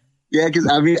 Yeah, because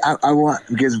I want,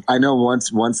 because I know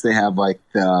once they have like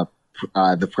the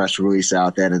press release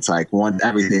out, then it's like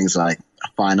everything's like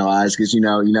finalized, because you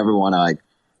never want to like.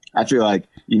 I feel like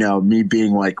me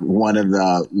being like one of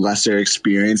the lesser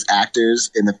experienced actors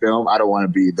in the film, I don't want to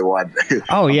be the one.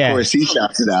 Oh yeah, of course he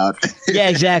shouts it out. Yeah,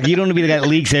 exactly. You don't want to be the guy that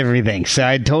leaks everything. So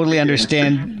I totally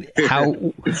understand how.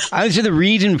 I understand the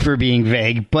reason for being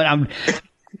vague, but I'm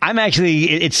actually.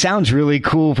 It sounds really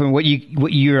cool from what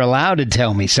you're allowed to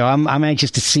tell me. So I'm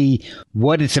anxious to see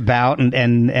what it's about,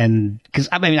 and because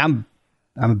I'm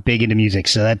big into music,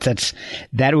 so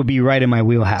that would be right in my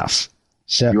wheelhouse.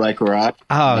 So, you like rock?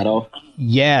 Metal?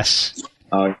 Yes.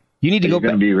 You need to go back. You're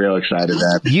going to be real excited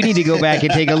at. You need to go back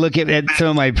and take a look at some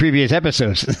of my previous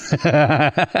episodes.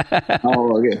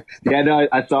 Oh, okay. Yeah, no,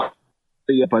 I saw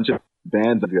a bunch of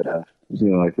bands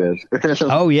like this.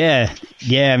 Oh yeah.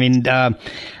 I mean, and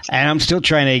I'm still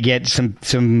trying to get some.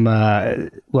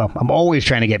 Well, I'm always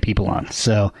trying to get people on.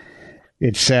 So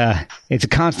it's a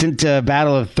constant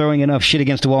battle of throwing enough shit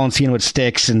against the wall and seeing what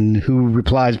sticks and who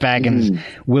replies back and is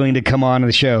willing to come on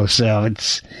the show. So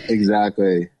it's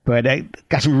exactly. But I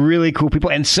got some really cool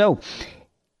people, and so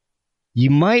you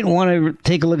might want to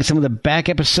take a look at some of the back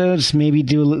episodes. Maybe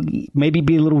be a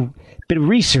little bit of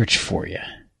research for you.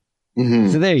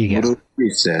 So there you go. A little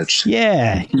research.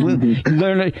 Yeah.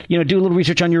 Learn, do a little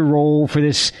research on your role for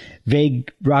this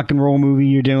vague rock and roll movie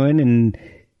you're doing, and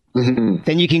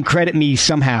then you can credit me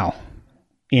somehow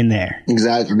in there.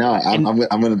 Exactly. No, I'm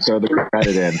going to throw the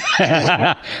credit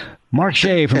in. Mark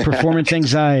Shea from Performance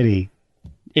Anxiety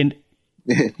in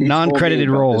non-credited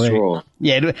role.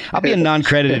 Yeah, I'll be a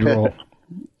non-credited role.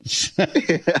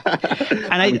 And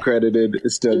I'm credited. It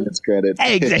still gets credit.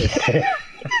 Exactly.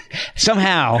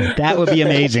 Somehow that would be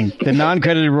amazing. The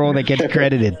non-credited role that gets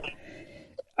credited.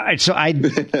 All right, so I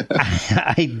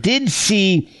did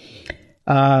see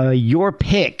your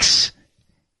picks.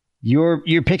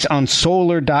 Your picks on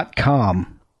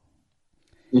solar.com.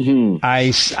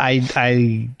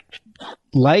 I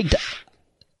liked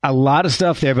a lot of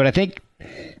stuff there, but I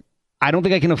don't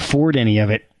think I can afford any of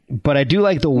it. But I do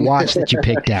like the watch that you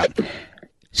picked out.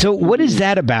 So what is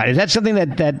that about? Is that something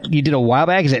that you did a while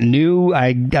back? Is it new?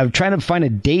 I'm trying to find a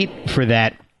date for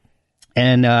that.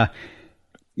 And how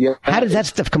does that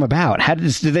stuff come about?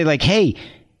 Did they like, hey,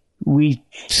 we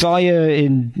saw you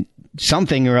in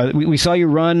something, or we saw you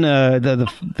run the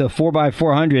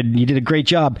 4x400. You did a great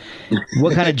job.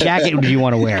 What kind of jacket do you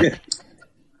want to wear?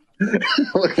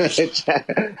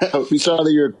 We saw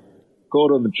that you're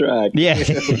cold on the track. Yeah,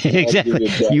 exactly.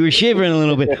 You were shivering a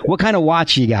little bit. What kind of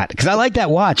watch you got? Because I like that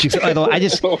watch. Although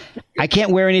I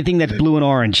can't wear anything that's blue and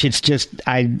orange. It's just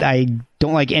I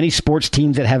don't like any sports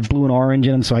teams that have blue and orange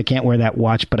in them, so I can't wear that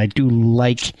watch. But I do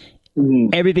like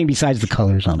everything besides the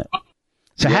colors on it.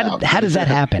 So how does that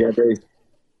happen?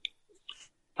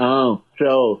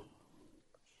 So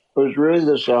it was really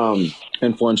this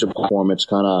influencer performance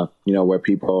kind of, where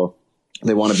people,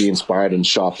 they want to be inspired and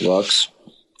shop looks.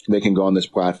 They can go on this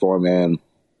platform and,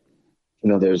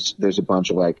 there's a bunch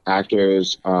of like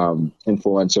actors,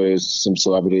 influencers, some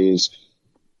celebrities,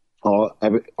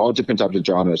 all different types of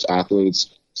genres,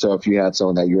 athletes. So if you had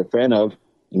someone that you're a fan of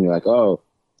and you're like, oh,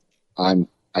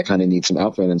 I kind of need some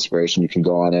outfit inspiration, you can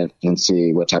go on it and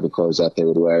see what type of clothes that they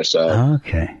would wear. So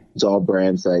it's all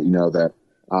brands that,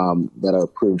 that are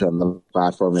approved on the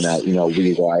platform and that,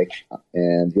 we like.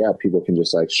 And yeah, people can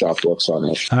just like shop looks on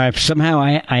it. All right. Somehow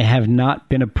I have not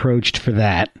been approached for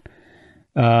that.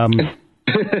 So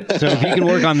if you can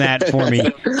work on that for me,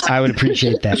 I would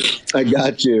appreciate that. I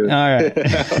got you. All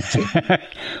right.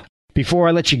 Before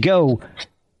I let you go,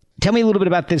 tell me a little bit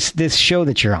about this show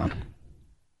that you're on.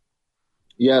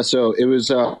 Yeah. So it was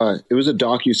a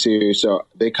docuseries. So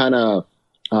they kind of,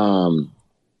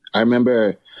 I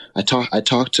remember I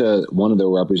talked to one of the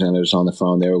representatives on the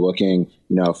phone. They were looking,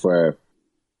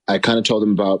 I kind of told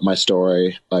them about my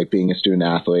story, like being a student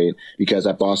athlete, because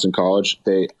at Boston College,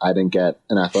 I didn't get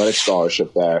an athletic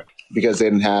scholarship there because they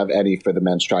didn't have any for the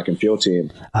men's track and field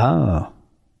team. Oh.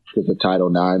 With the Title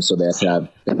IX, so they had to have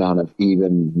the amount of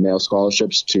even male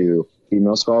scholarships to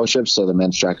female scholarships. So the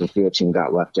men's track and field team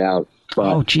got left out.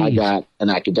 But I got an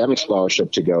academic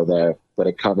scholarship to go there, but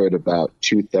it covered about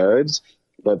 2/3.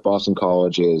 But Boston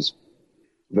College is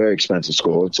a very expensive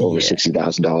school. It's over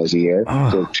 $60,000 a year. Oh.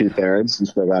 So 2/3, you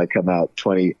still got to come out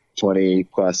 20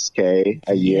 plus K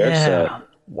a year. Yeah. So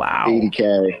wow.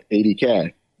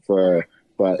 80K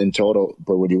but in total,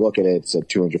 but when you look at it, it's a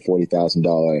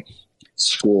 $240,000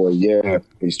 school a year.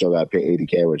 But you still got to pay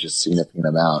 80K, which is a significant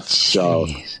amount. So,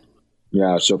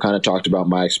 so kind of talked about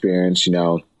my experience,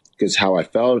 because how I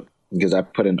felt, because I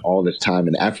put in all this time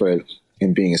and effort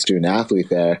in being a student athlete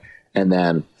there. And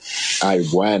then I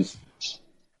went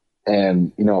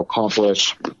and,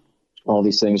 accomplished all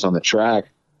these things on the track,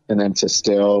 and then to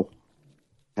still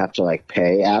have to like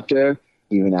pay after,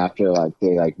 even after like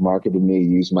they like marketed me,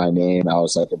 used my name. I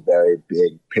was like a very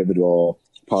big pivotal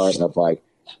part of like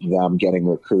them getting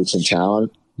recruits and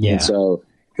talent. Yeah. And so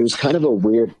it was kind of a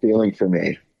weird feeling for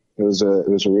me. It was a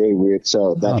really weird.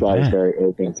 So that's why I was very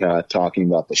open to talking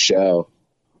about the show.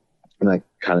 And I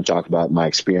kind of talked about my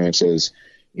experiences,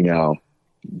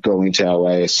 going to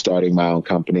LA, starting my own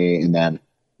company, and then,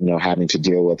 having to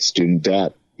deal with student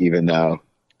debt, even though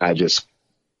I just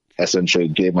essentially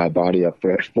gave my body up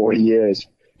for 4 years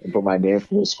and put my name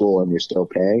for the school and you're still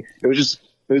paying. It was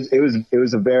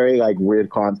a very like weird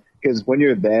because when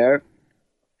you're there,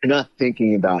 you're not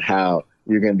thinking about how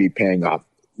you're going to be paying off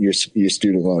your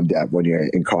student loan debt when you're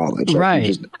in college. Right.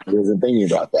 You just wasn't thinking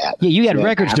about that. Yeah. You had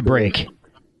records to break.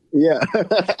 Yeah.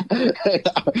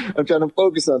 I'm trying to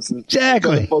focus on some.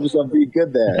 Exactly. I'm trying to focus on being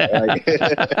good there.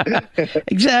 Like,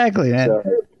 exactly, man.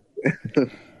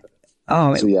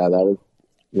 So yeah, that was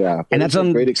and that's a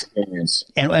on great experience.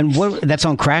 And what that's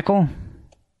on Crackle?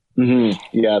 Mm-hmm.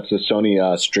 Yeah, it's a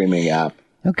Sony streaming app.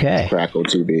 Okay. Crackle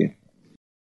TV.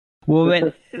 Well,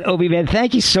 man, Obi, man,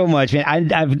 thank you so much,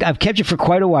 man. I've kept you for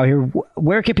quite a while here.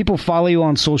 Where can people follow you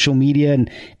on social media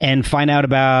and find out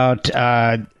about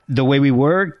the way we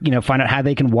work? You know, find out how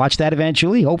they can watch that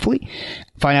eventually, hopefully.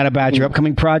 Find out about your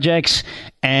upcoming projects,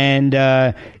 and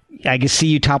I can see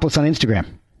you topless on Instagram.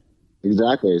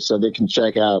 Exactly. So they can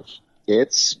check out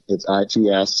it's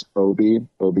ITS Obi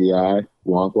Nwankwo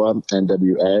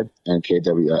NWA and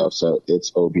KWO. So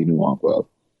it's Obi Nwankwo.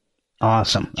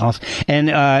 Awesome. And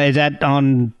is that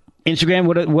on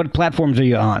Instagram? What platforms are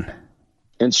you on?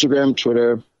 Instagram,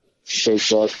 Twitter,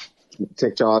 Facebook,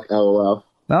 TikTok, LOL.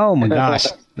 Oh my gosh!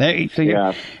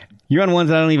 You're on ones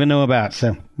that I don't even know about.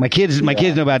 So my kids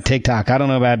know about TikTok. I don't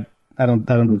know about. I don't.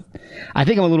 I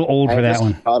think I'm a little old for that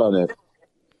one. Hot on it.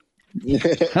 I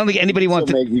don't think anybody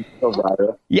wants to. Make you go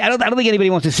viral. Yeah, I don't think anybody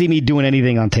wants to see me doing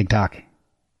anything on TikTok.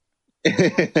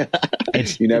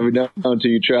 You never know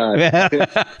until you try.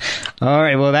 All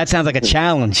right, well, that sounds like a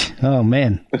challenge. Oh,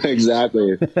 man.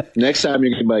 Exactly. Next time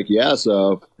you can be like, yeah,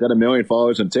 so got 1 million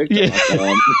followers on TikTok. Yeah.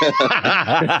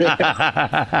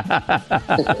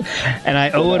 And I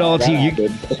owe it all to you.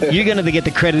 You're going to get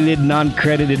the credited,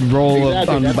 non-credited role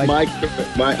exactly. of...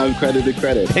 That's my uncredited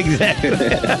credit. Exactly.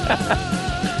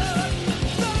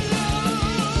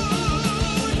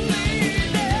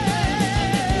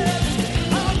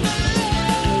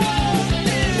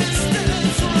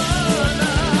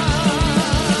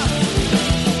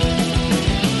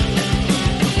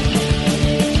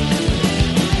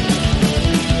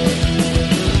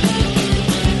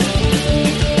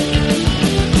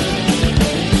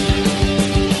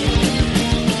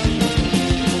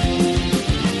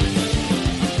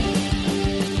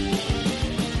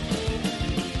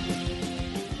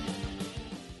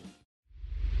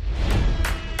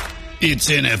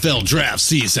 It's NFL draft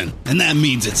season, and that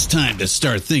means it's time to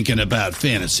start thinking about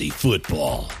fantasy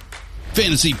football.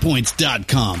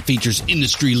 FantasyPoints.com features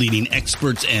industry-leading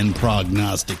experts and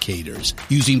prognosticators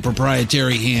using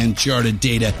proprietary hand-charted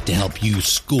data to help you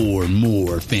score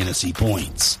more fantasy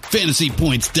points.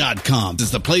 FantasyPoints.com is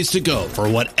the place to go for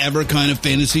whatever kind of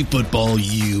fantasy football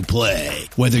you play.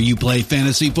 Whether you play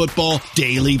fantasy football,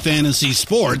 daily fantasy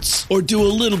sports, or do a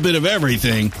little bit of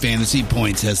everything, Fantasy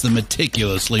Points has the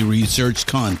meticulously researched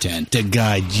content to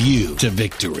guide you to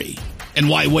victory. And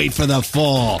why wait for the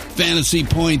fall? Fantasy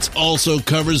Points also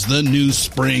covers the new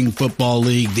spring football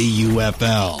league, the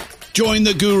UFL. Join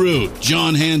the guru,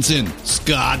 John Hansen,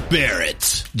 Scott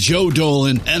Barrett, Joe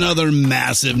Dolan, and other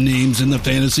massive names in the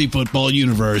fantasy football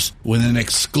universe with an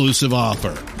exclusive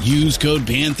offer. Use code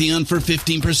Pantheon for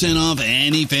 15% off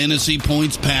any Fantasy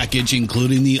Points package,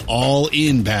 including the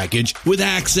all-in package, with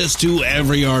access to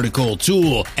every article,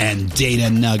 tool, and data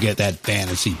nugget that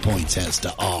Fantasy Points has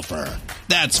to offer.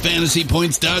 That's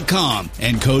FantasyPoints.com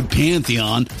and code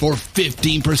Pantheon for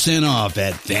 15% off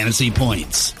at Fantasy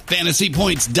Points.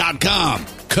 FantasyPoints.com,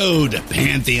 code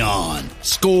Pantheon.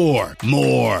 Score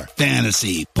more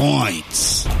fantasy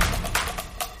points.